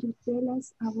can you tell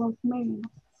us about Megan?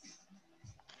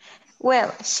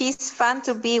 Well, she's fun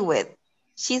to be with.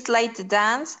 She's like to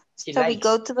dance, we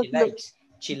go to the club.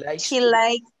 She likes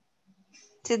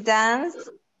to dance,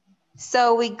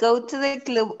 so we go to the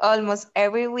club almost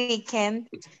every weekend.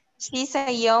 She's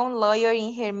a young lawyer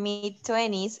in her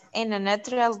mid-20s and a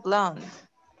natural blonde.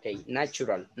 Okay,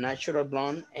 natural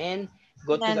blonde, and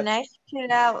go to the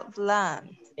natural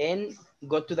blonde. And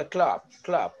go to the club.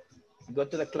 Go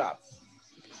to the club.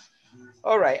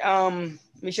 All right,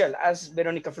 Michelle, ask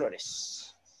Veronica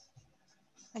Flores.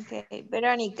 Okay,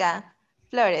 Veronica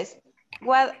Flores,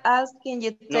 what else can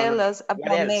you tell us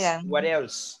about Megan? What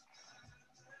else?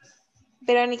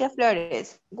 Veronica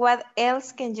Flores, what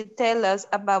else can you tell us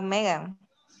about Megan?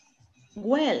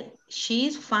 Well,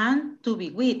 she's fun to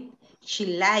be with.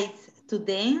 She likes to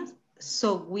dance,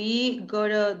 so we go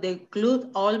to the club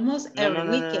almost every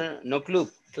weekend. No, club.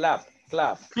 Club,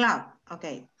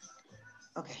 okay.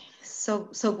 So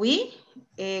we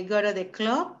go to the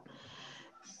club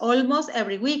almost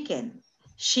every weekend.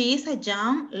 She is a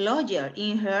young lawyer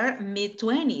in her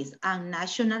mid-20s and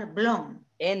natural blonde.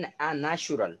 And a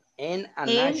natural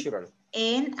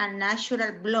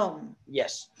blonde.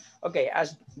 Yes. Okay,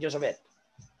 ask Joseph.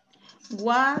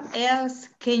 What else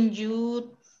can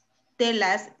you tell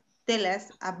us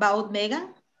about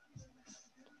Megan?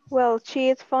 Well, she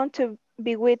is fun to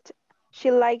be with.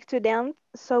 She likes to dance,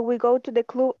 so we go to the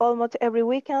club almost every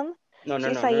weekend. No,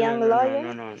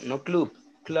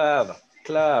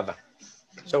 club.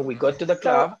 So we go to the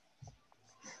club.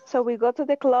 So we go to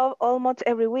the club almost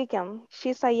every weekend.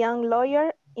 She's a young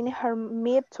lawyer in her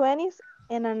mid-20s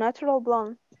and a natural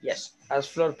blonde. Yes, as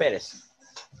Flor Perez.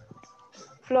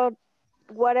 Flor,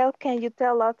 what else can you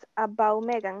tell us about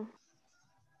Megan?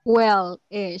 Well,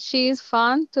 she is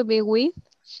fun to be with.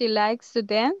 She likes to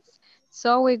dance,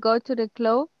 so we go to the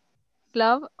club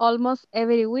almost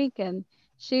every weekend.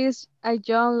 She is a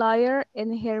young lawyer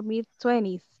in her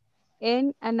mid-20s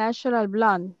and a natural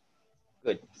blonde.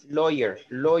 Good. Lawyer.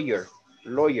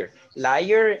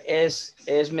 Liar es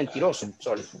mentiroso.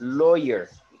 Sorry.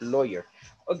 Lawyer.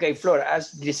 Okay, Flor,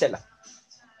 ask Grisela.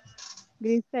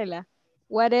 Grisela,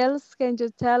 what else can you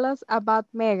tell us about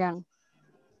Megan?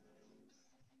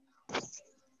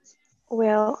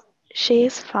 Well, she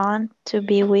is fun to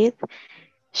be with.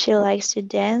 She likes to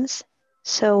dance,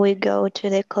 so we go to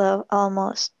the club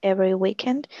almost every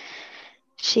weekend.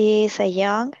 She is a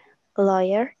young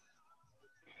lawyer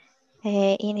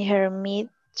in her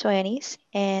mid-20s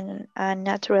and a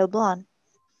natural blonde.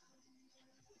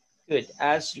 Good.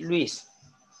 Ask Luis.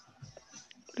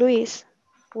 Luis,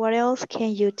 what else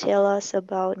can you tell us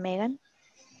about Megan?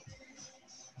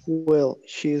 Well,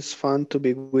 she is fun to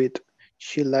be with.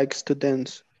 She likes to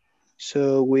dance,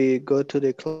 so we go to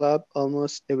the club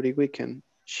almost every weekend.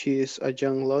 She is a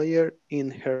young lawyer in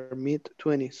her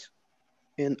mid-20s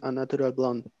and a natural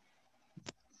blonde.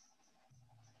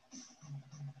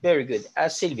 Very good.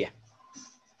 Ask Sylvia.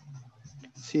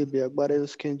 Sylvia, what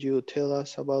else can you tell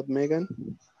us about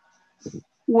Megan?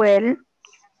 Well,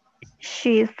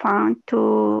 she is fun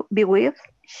to be with.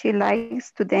 She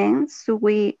likes to dance, so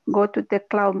we go to the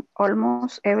club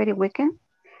almost every weekend.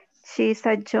 She is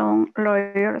a young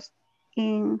lawyer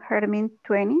in her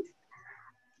mid-20s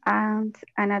and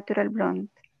a natural blonde.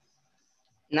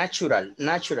 Natural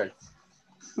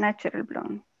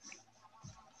blonde.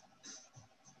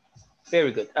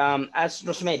 Very good. Ask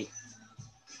Rosemary.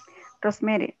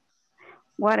 Rosemary,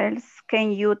 what else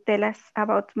can you tell us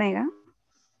about Megan?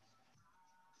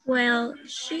 Well,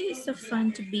 she is so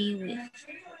fun to be with.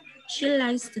 She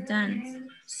likes to dance,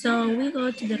 so we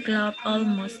go to the club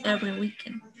almost every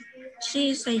weekend.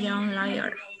 She is a young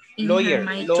lawyer. Lawyer.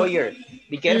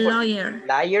 Be careful. Lawyer.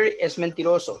 Liar es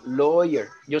mentiroso. Lawyer.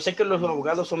 Yo sé que los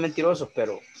abogados son mentirosos,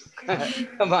 pero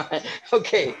come on.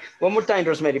 Okay, one more time,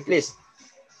 Rosemary, please.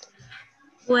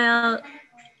 Well,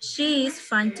 she is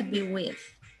fun to be with.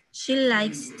 She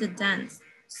likes to dance,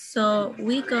 so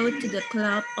we go to the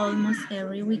club almost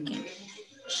every weekend.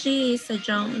 She is a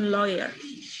young lawyer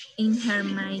in her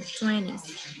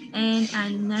mid-20s and a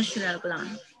natural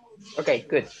blonde. Okay,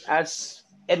 good. As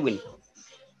Edwin.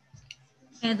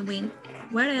 Edwin,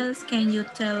 what else can you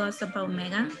tell us about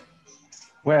Megan?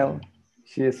 Well,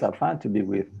 she is a fun to be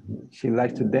with. She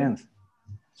likes to dance.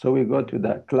 So we go to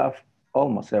the club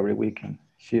almost every weekend.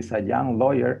 She's a young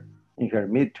lawyer in her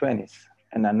mid-20s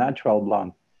and a natural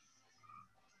blonde.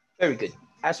 Very good.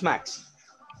 Ask Max.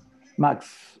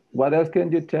 Max, what else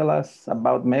can you tell us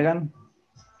about Megan?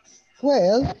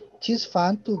 Well, she's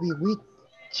fun to be with.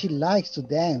 She likes to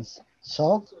dance.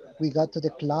 So we go to the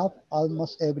club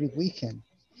almost every weekend.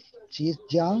 She's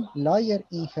young lawyer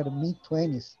in her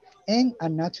mid-20s and a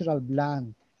natural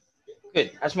blonde.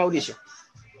 Good. Ask Mauricio.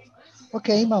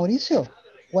 Okay, Mauricio,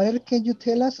 what else can you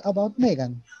tell us about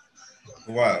Megan?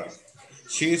 Well,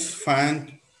 she's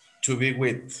fun to be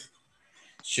with.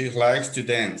 She likes to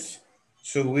dance.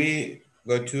 So we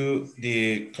go to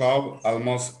the club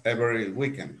almost every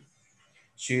weekend.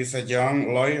 She is a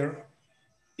young lawyer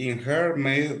in her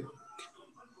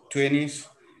mid-20s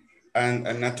and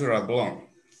a natural blonde.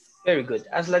 Very good.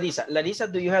 Ask Larissa. Larissa,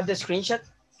 do you have the screenshot?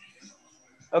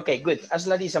 Okay, good. Ask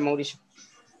Larissa, Mauricio.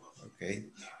 Okay.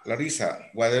 Larissa,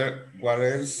 what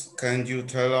else can you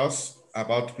tell us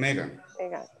about Megan?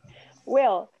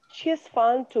 Well, she's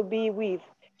fun to be with.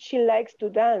 She likes to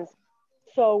dance.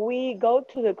 So we go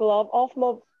to the club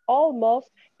almost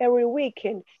every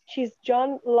weekend. She's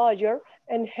young lawyer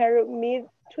in her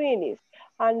mid-20s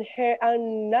and her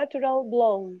natural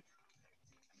blonde.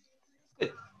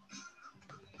 Good.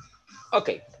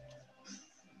 Okay.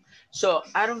 So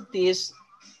out of this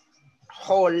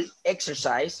whole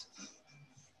exercise,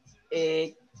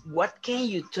 what can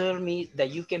you tell me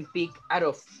that you can pick out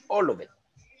of all of it?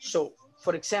 So,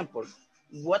 for example,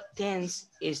 what tense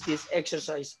is this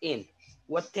exercise in?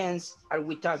 What tense are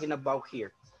we talking about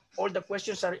here? All the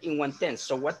questions are in one tense.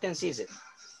 So what tense is it?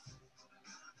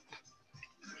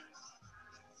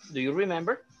 Do you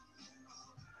remember?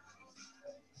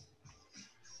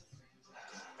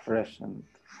 Present.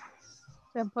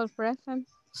 Simple present.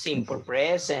 Simple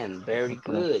present. Very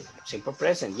good. Simple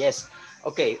present. Yes.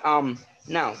 Okay.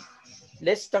 Now,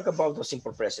 let's talk about the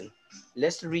simple present.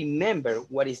 Let's remember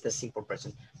what is the simple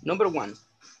present. Number one,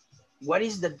 what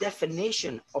is the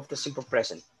definition of the simple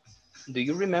present? Do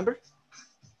you remember?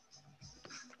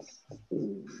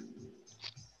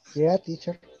 Yeah,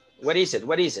 teacher. What is it?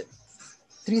 What is it?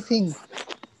 Three things.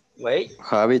 Wait.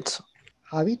 Habits.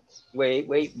 Habits.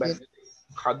 Wait, but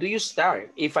how do you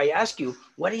start? If I ask you,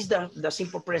 what is the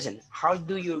simple present? How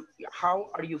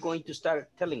are you going to start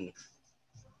telling me?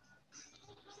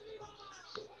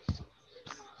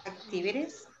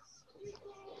 Activities.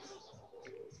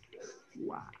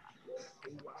 Wow.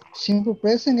 Simple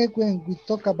present is when we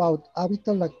talk about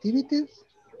habitual activities,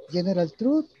 general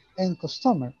truth, and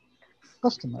customer.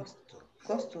 Costume.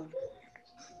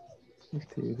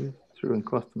 Activities, true, and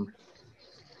customer.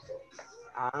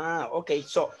 Ah, okay.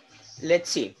 So let's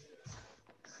see.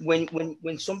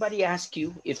 When somebody asks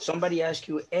you, if somebody asks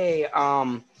you, hey,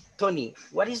 Tony,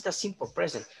 what is the simple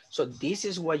present? So this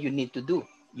is what you need to do.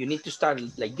 You need to start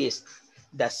like this.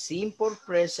 The simple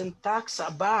present talks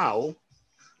about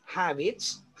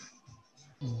habits.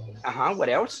 What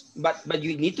else? But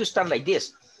you need to start like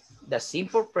this. The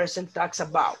simple present talks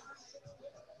about.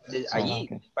 Allí,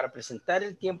 para presentar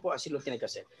el tiempo, así lo tiene que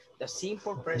hacer. The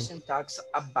simple present talks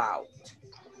about.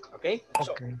 Okay?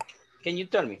 So, can you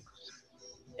tell me?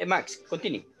 Max,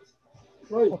 continue.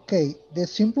 Okay, the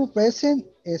simple present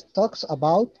talks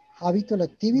about habitual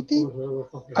activity,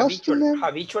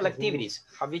 habitual activities.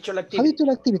 Habitual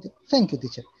activity. Thank you,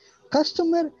 teacher.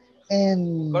 Customer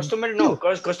and... Customer no,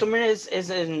 customer es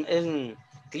en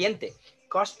cliente.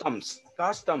 Customs,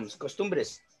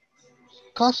 costumbres.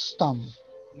 Custom.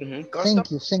 Custom.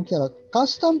 Thank you.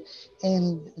 Custom,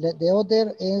 and the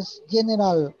other is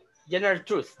general. General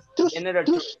truth. Truth.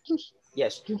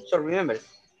 Yes. So remember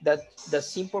that the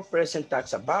simple present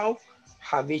talks about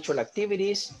habitual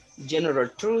activities, general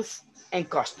truth, and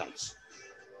customs.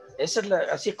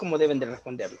 Así es como deben de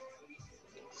responderlo.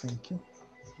 Thank you.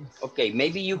 Okay,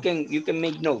 maybe you can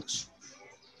make notes.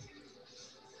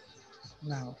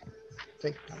 Now,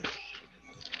 take notes.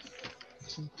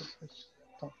 Simple present.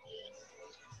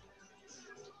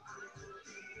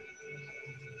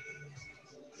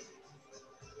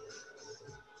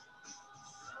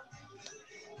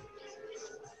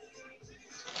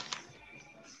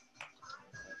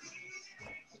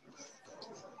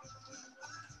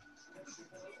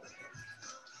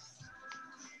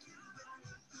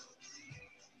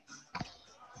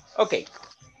 Okay,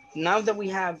 now that we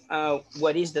have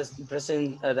what is the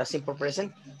present, the simple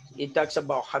present, It talks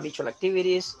about habitual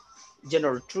activities,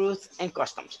 general truth, and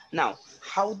customs. Now,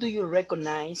 how do you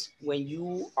recognize when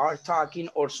you are talking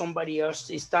or somebody else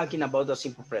is talking about the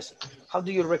simple present? How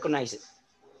do you recognize it?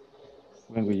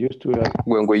 When we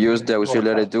use the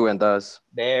auxiliary do and does.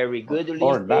 Very good,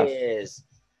 Ulises.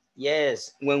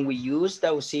 Yes, when we use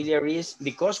the auxiliaries,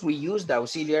 because we use the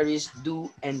auxiliaries do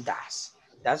and does.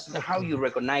 That's how you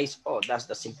recognize, oh, that's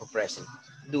the simple present,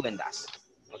 do and does.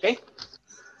 Okay?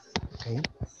 Okay.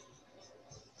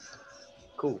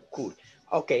 Cool, cool.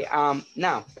 Okay,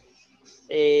 now,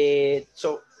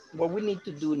 so what we need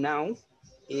to do now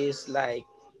is like,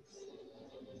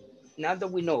 now that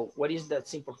we know what is the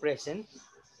simple present,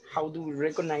 how do we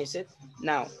recognize it?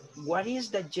 Now, what is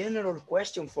the general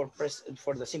question for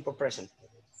the simple present?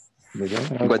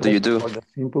 What do you do?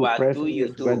 What do you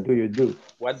do? What do you do?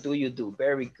 What do you do?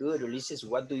 Very good, Ulises.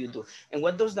 What do you do? And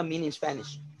what does that mean in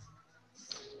Spanish?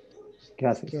 ¿Qué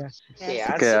haces? ¿Qué haces?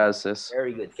 ¿Qué haces?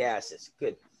 Very good. ¿Qué haces?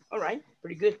 Good. All right.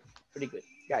 Pretty good. Pretty good,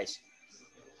 guys.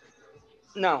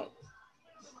 Now,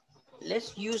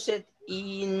 let's use it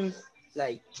in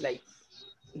like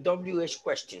WH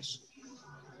questions.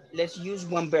 Let's use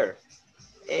one verb.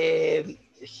 Here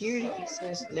it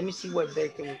says, let me see what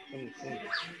verb can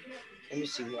let me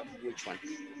see which one.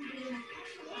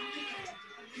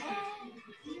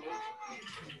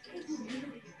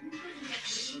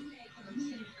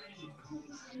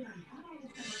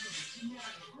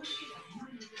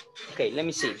 Okay, let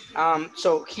me see.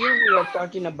 So here we are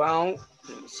talking about,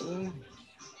 let me see.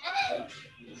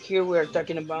 Here we are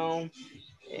talking about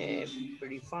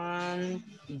pretty fun,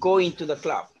 going to the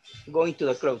club, going to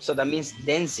the club. So that means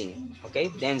dancing, okay,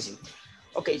 dancing.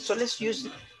 Okay, so let's use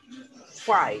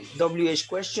 5 WH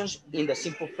questions in the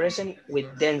simple present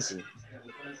with dancing,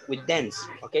 with dance,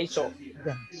 okay? So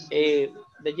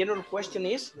the general question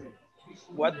is,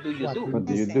 what do you do? What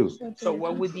do you do? So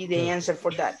what would be the answer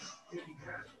for that?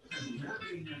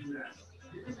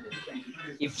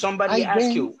 If somebody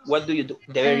asks you, what do you do?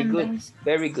 Very good,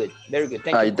 very good, very good.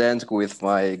 Thank you. I dance with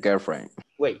my girlfriend.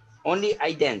 Wait, only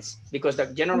I dance, because the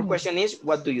general question is,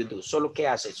 what do you do? Solo que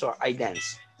hace, so I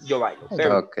dance. Yo bailo.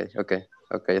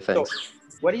 Okay, thanks. So,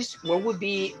 what would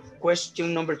be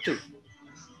question number 2?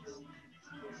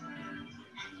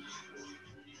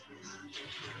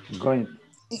 Going.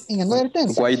 In another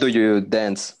tense. Why do you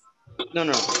dance?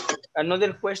 No.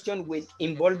 Another question with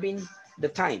involving the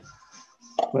time.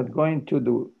 What going to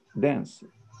do? Dance.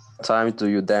 Time do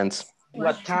you dance?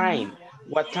 What time?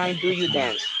 What time do you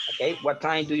dance? Okay, what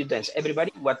time do you dance?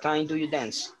 Everybody, what time do you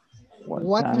dance?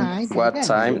 What time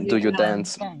do you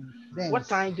dance? What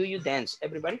time do you dance?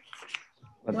 Everybody?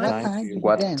 What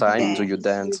time do you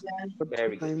dance?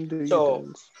 Very good. So,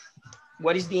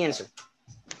 what is the answer?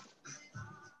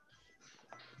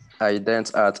 I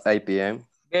dance at 8 p.m.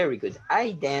 Very good.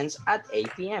 I dance at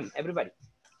 8 p.m. Everybody.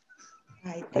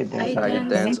 I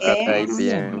dance at 8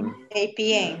 p.m. 8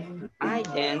 p.m. I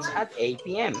dance at 8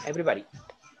 p.m. Everybody.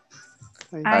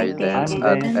 I dance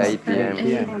at 8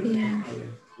 p.m.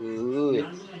 Good.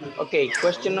 Okay,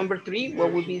 question number 3.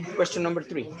 What would be question number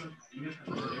 3?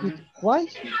 Why?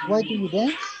 Why do you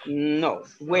dance? No.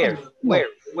 Where? Where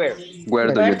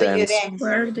do you dance?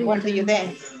 Where do you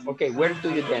dance? Okay, where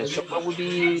do you dance? So what would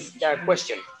be the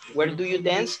question? Where do you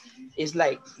dance? Is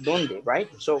like donde, right?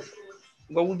 So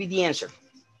what would be the answer?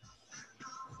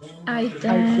 I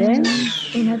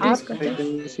dance in a discotheque.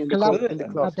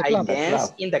 I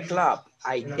dance in the club.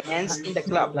 I dance in the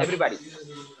club. Everybody.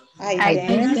 I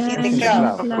dance in the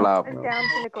club. I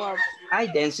dance in the club. I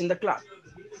dance in the club.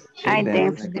 I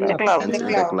dance in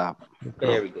the club.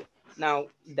 Very good. Now,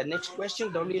 the next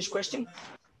question, WH question.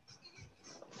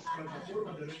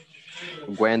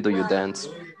 When do you dance?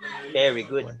 Very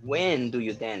good. When do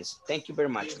you dance? Thank you very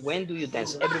much. When do you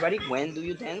dance? Everybody, when do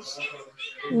you dance?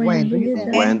 When do you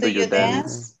dance? When do you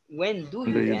dance? When do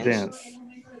you dance?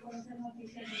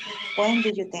 When do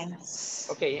you dance?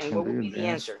 Okay, and what would be the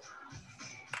answer?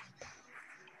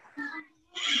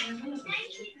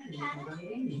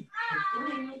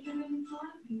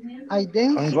 I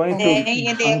dance. I'm going to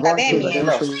the academy.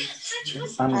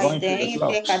 I dance in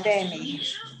the academy.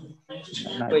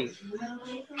 Wait.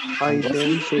 I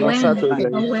dance on Saturday.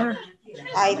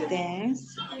 I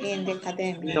dance in the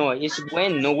academy. No, it's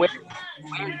when, no where.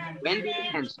 When do you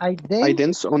dance? I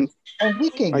dance on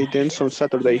weekend. I dance on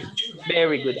Saturday.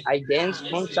 Very good. I dance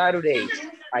on Saturdays.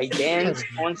 I dance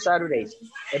on Saturdays.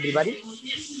 Everybody?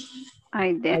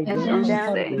 I dance on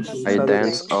Saturdays. I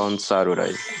dance on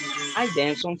Saturday. I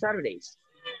dance on Saturdays.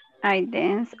 I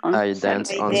dance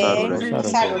on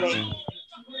Saturday.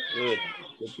 Good.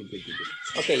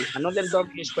 Okay, another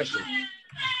WH question.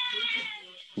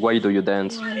 Why do you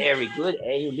dance? Very good.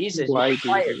 Hey, Ulysses, you're Why do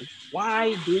you fired. dance?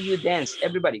 Why do you dance?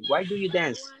 Everybody, why do you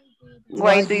dance?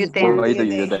 Why do you Why dance? do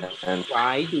you dance?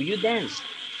 Why do you dance?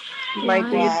 Why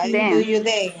do you Why do dance? you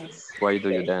dance? Why do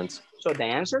you Okay. dance? So the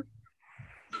answer?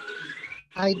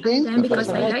 I I dance dance because because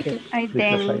I I like like it. it. I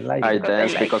Because I dance like I it. because I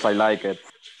dance like because I like it.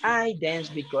 I dance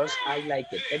because I like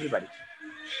it. Everybody.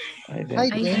 I I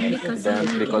dance I because dance I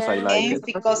dance like because it. because I I Dance like like it. it.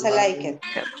 because I like Dance it. because I like it.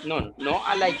 No,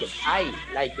 I like it. I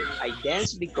like it. I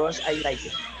dance because I like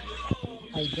it.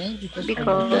 I dance because I I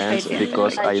like because it. I Dance dance dance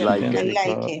because because I I like like it. it. I like dance I it.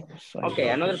 like because it. I Okay,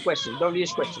 like another it. question.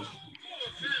 W's question.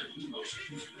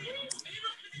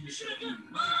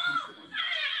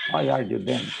 Why are you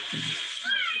dancing?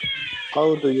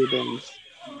 How do you dance?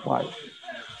 Why?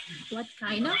 What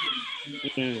kind of?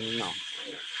 No,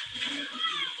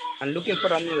 I'm looking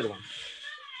for another one.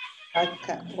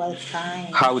 What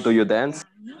kind? How do you dance?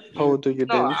 How do you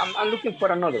No, dance? I'm looking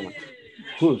for another one.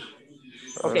 Whose?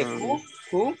 Okay, Um,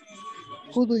 who?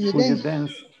 Who do you Who you dance?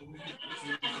 dance?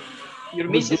 You're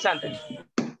Who do missing something.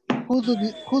 Who do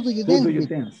you who dance do you with?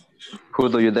 dance? Who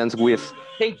do you dance with?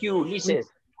 Thank you, With Lises.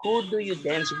 Who do you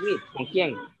dance with? ¿Con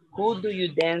quién? Who do you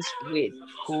dance with?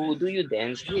 Who do you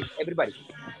dance with? Everybody.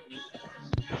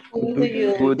 Who Who do do you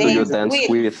you Who do you dance dance with?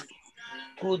 with?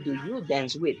 Who do you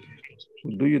dance with?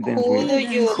 who do you dance Who with? do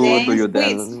you Who do dance you with?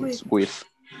 dance with?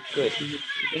 Good.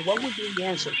 Then what would be the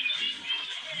answer?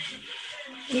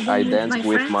 I I dance with dance my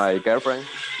with friends. my girlfriend.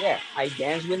 Yeah, I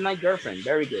dance with my girlfriend.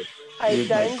 Very good. I With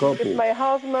my dance with couple. my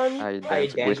husband. I I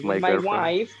dance dance with with my my girlfriend.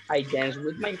 wife. I dance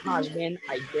with my husband.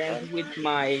 I dance with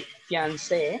my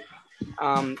fiance.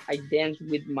 I dance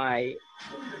with my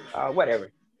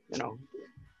whatever, you know.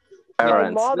 With, My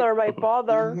Parents. with mother, my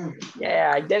father.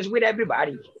 yeah, I dance with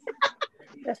everybody.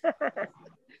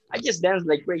 I just dance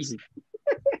like crazy.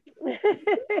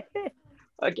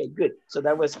 Okay, good. So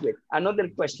that was good. Another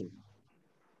question.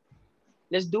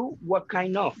 Let's do what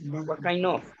kind of. What kind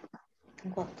of?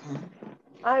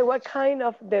 What kind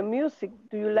of the music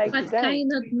do you like to What dance?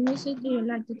 kind of music do you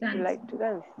like to You dance? like to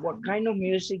dance? What kind of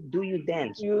music do you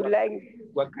dance? You like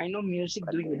What kind of music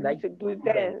what do you like music do you to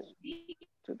dance? dance?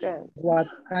 To dance. what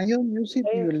kind of music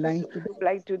do you like to dance?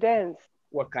 Like to dance.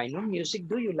 What kind of music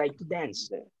do you like to dance?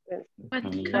 Dance. What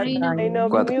What kind of kind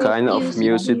of What kind of music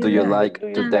do music do you you like like do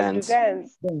to to you like to dance? dance?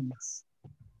 dance? Dance.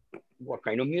 What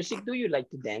kind of music do you like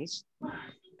to dance?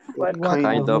 What what kind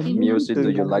Kind of of music music do do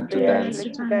you you like like to to yeah, dance? dance?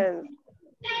 like to dance?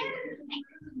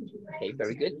 Okay,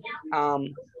 very good.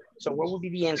 So what would be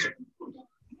the answer?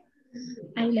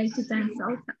 I like to dance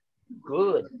salsa.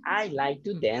 Good. I like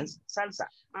to dance salsa.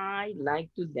 I like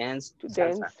to dance To salsa.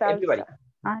 dance salsa. Everybody.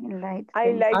 I like I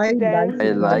dance. like I to like dance.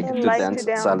 I to like dance to Like to dance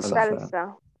dance salsa.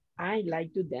 salsa. I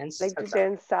like to dance Like to salsa.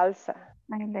 dance salsa.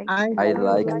 I like I to I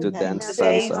like to dance. like dance to To dance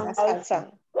dance salsa. salsa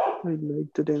I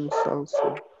like to dance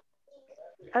salsa.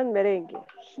 and merengue.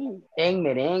 En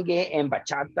merengue, en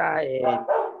bachata,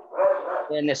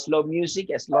 en slow music,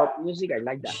 I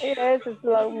like that. Yes,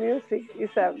 slow music is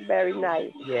a very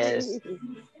nice. Yes.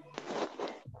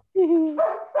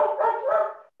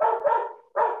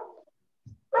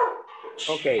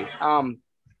 Okay.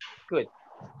 Good.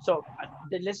 So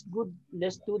let's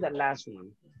do the last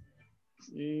one.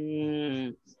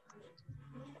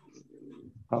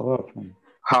 How often?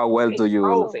 How well do How you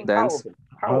often? How dance? often?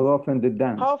 How often do you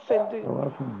dance? How often do How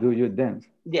often do you dance?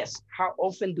 Yes. How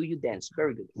often do you dance?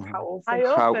 Very good. How often? I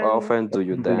How often often do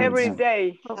you Do you every dance? dance?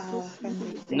 day.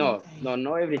 No,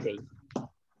 not every day.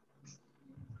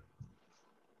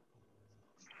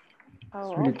 How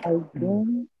Really?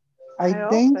 often? I How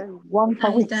dance often? once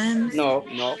a I week. dance. No.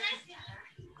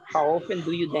 How often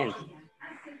do you dance?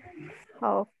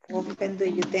 How Often do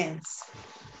you dance?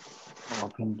 How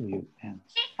often do you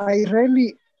dance? I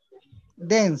rarely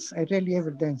dance. I rarely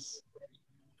ever dance.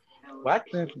 What?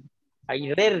 Rarely. I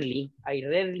rarely.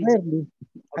 Rarely.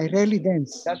 I Okay, rarely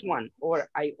dance. that's one. Or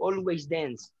I always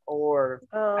dance. Or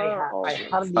I Okay.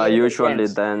 hardly I ever usually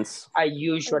dance. dance. I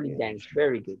usually dance.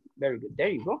 Very good. Very good. There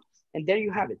you go. And there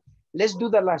you have it. Let's do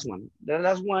the last one. The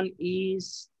last one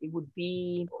is, it would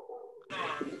be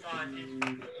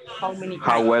how many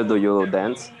How times? well do you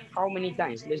dance? How many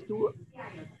times? Let's do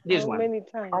this How one. many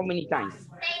times? How many times?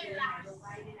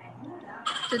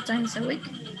 2 times a week.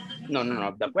 No.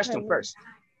 The question first.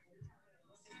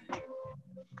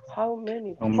 How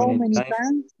many How times? How many many times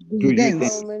times do do you you dance?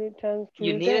 How dance? many times do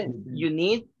You you need dance?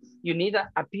 you need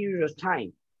a period of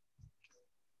time.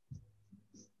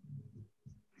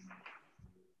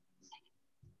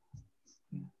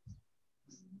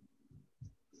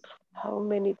 How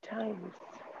many times?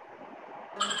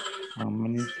 How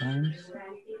many times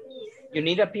You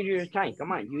need a period of time.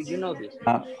 Come on, you know this.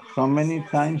 How many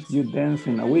times you dance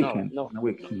in a weekend? No.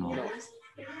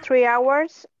 3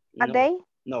 hours a day?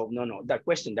 No. The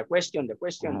question.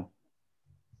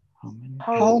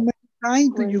 How many times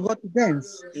do you go to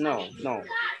dance? No. No.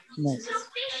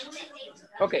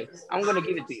 Okay, I'm gonna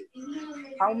give it to you.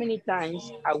 How many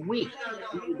times a week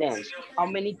do you dance? How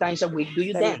many times a week do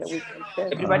you dance?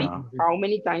 Everybody, how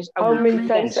many times a week do you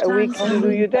dance? a week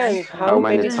do you dance? How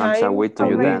many times a week do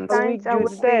you dance?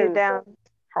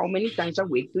 How many times a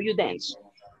week do you dance?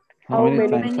 How many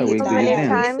times a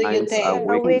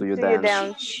week do you dance? Do you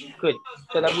dance? Good.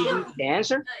 So that would be the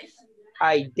answer.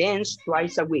 I dance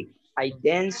twice a week. I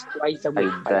dance twice a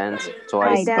week. I dance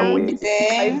twice a week.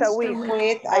 Twice a week.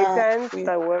 I dance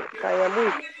a week.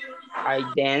 I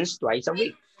dance twice a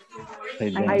week.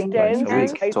 I dance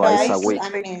twice a week.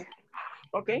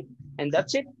 Okay, and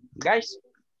that's it, guys.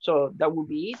 So that will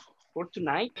be it for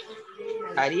tonight.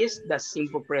 That is the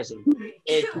simple present.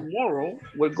 Tomorrow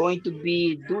we're going to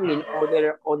be doing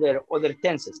other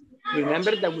tenses.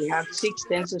 Remember that we have 6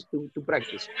 tenses to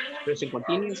practice: present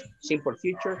continuous, simple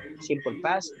future, simple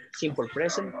past, simple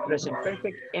present, present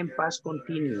perfect, and past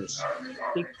continuous.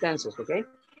 6 tenses. Okay.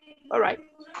 All right.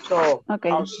 So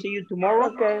I'll see you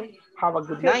tomorrow. Okay. Have a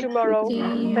good night. Tomorrow.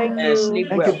 Thank you. Sleep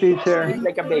well. Thank you, teacher. Sleep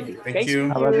like a baby. Thank you.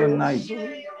 Have a good night.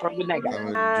 Have a good night, guys. Have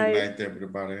a good night,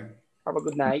 everybody. Have a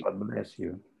good night. God bless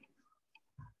you.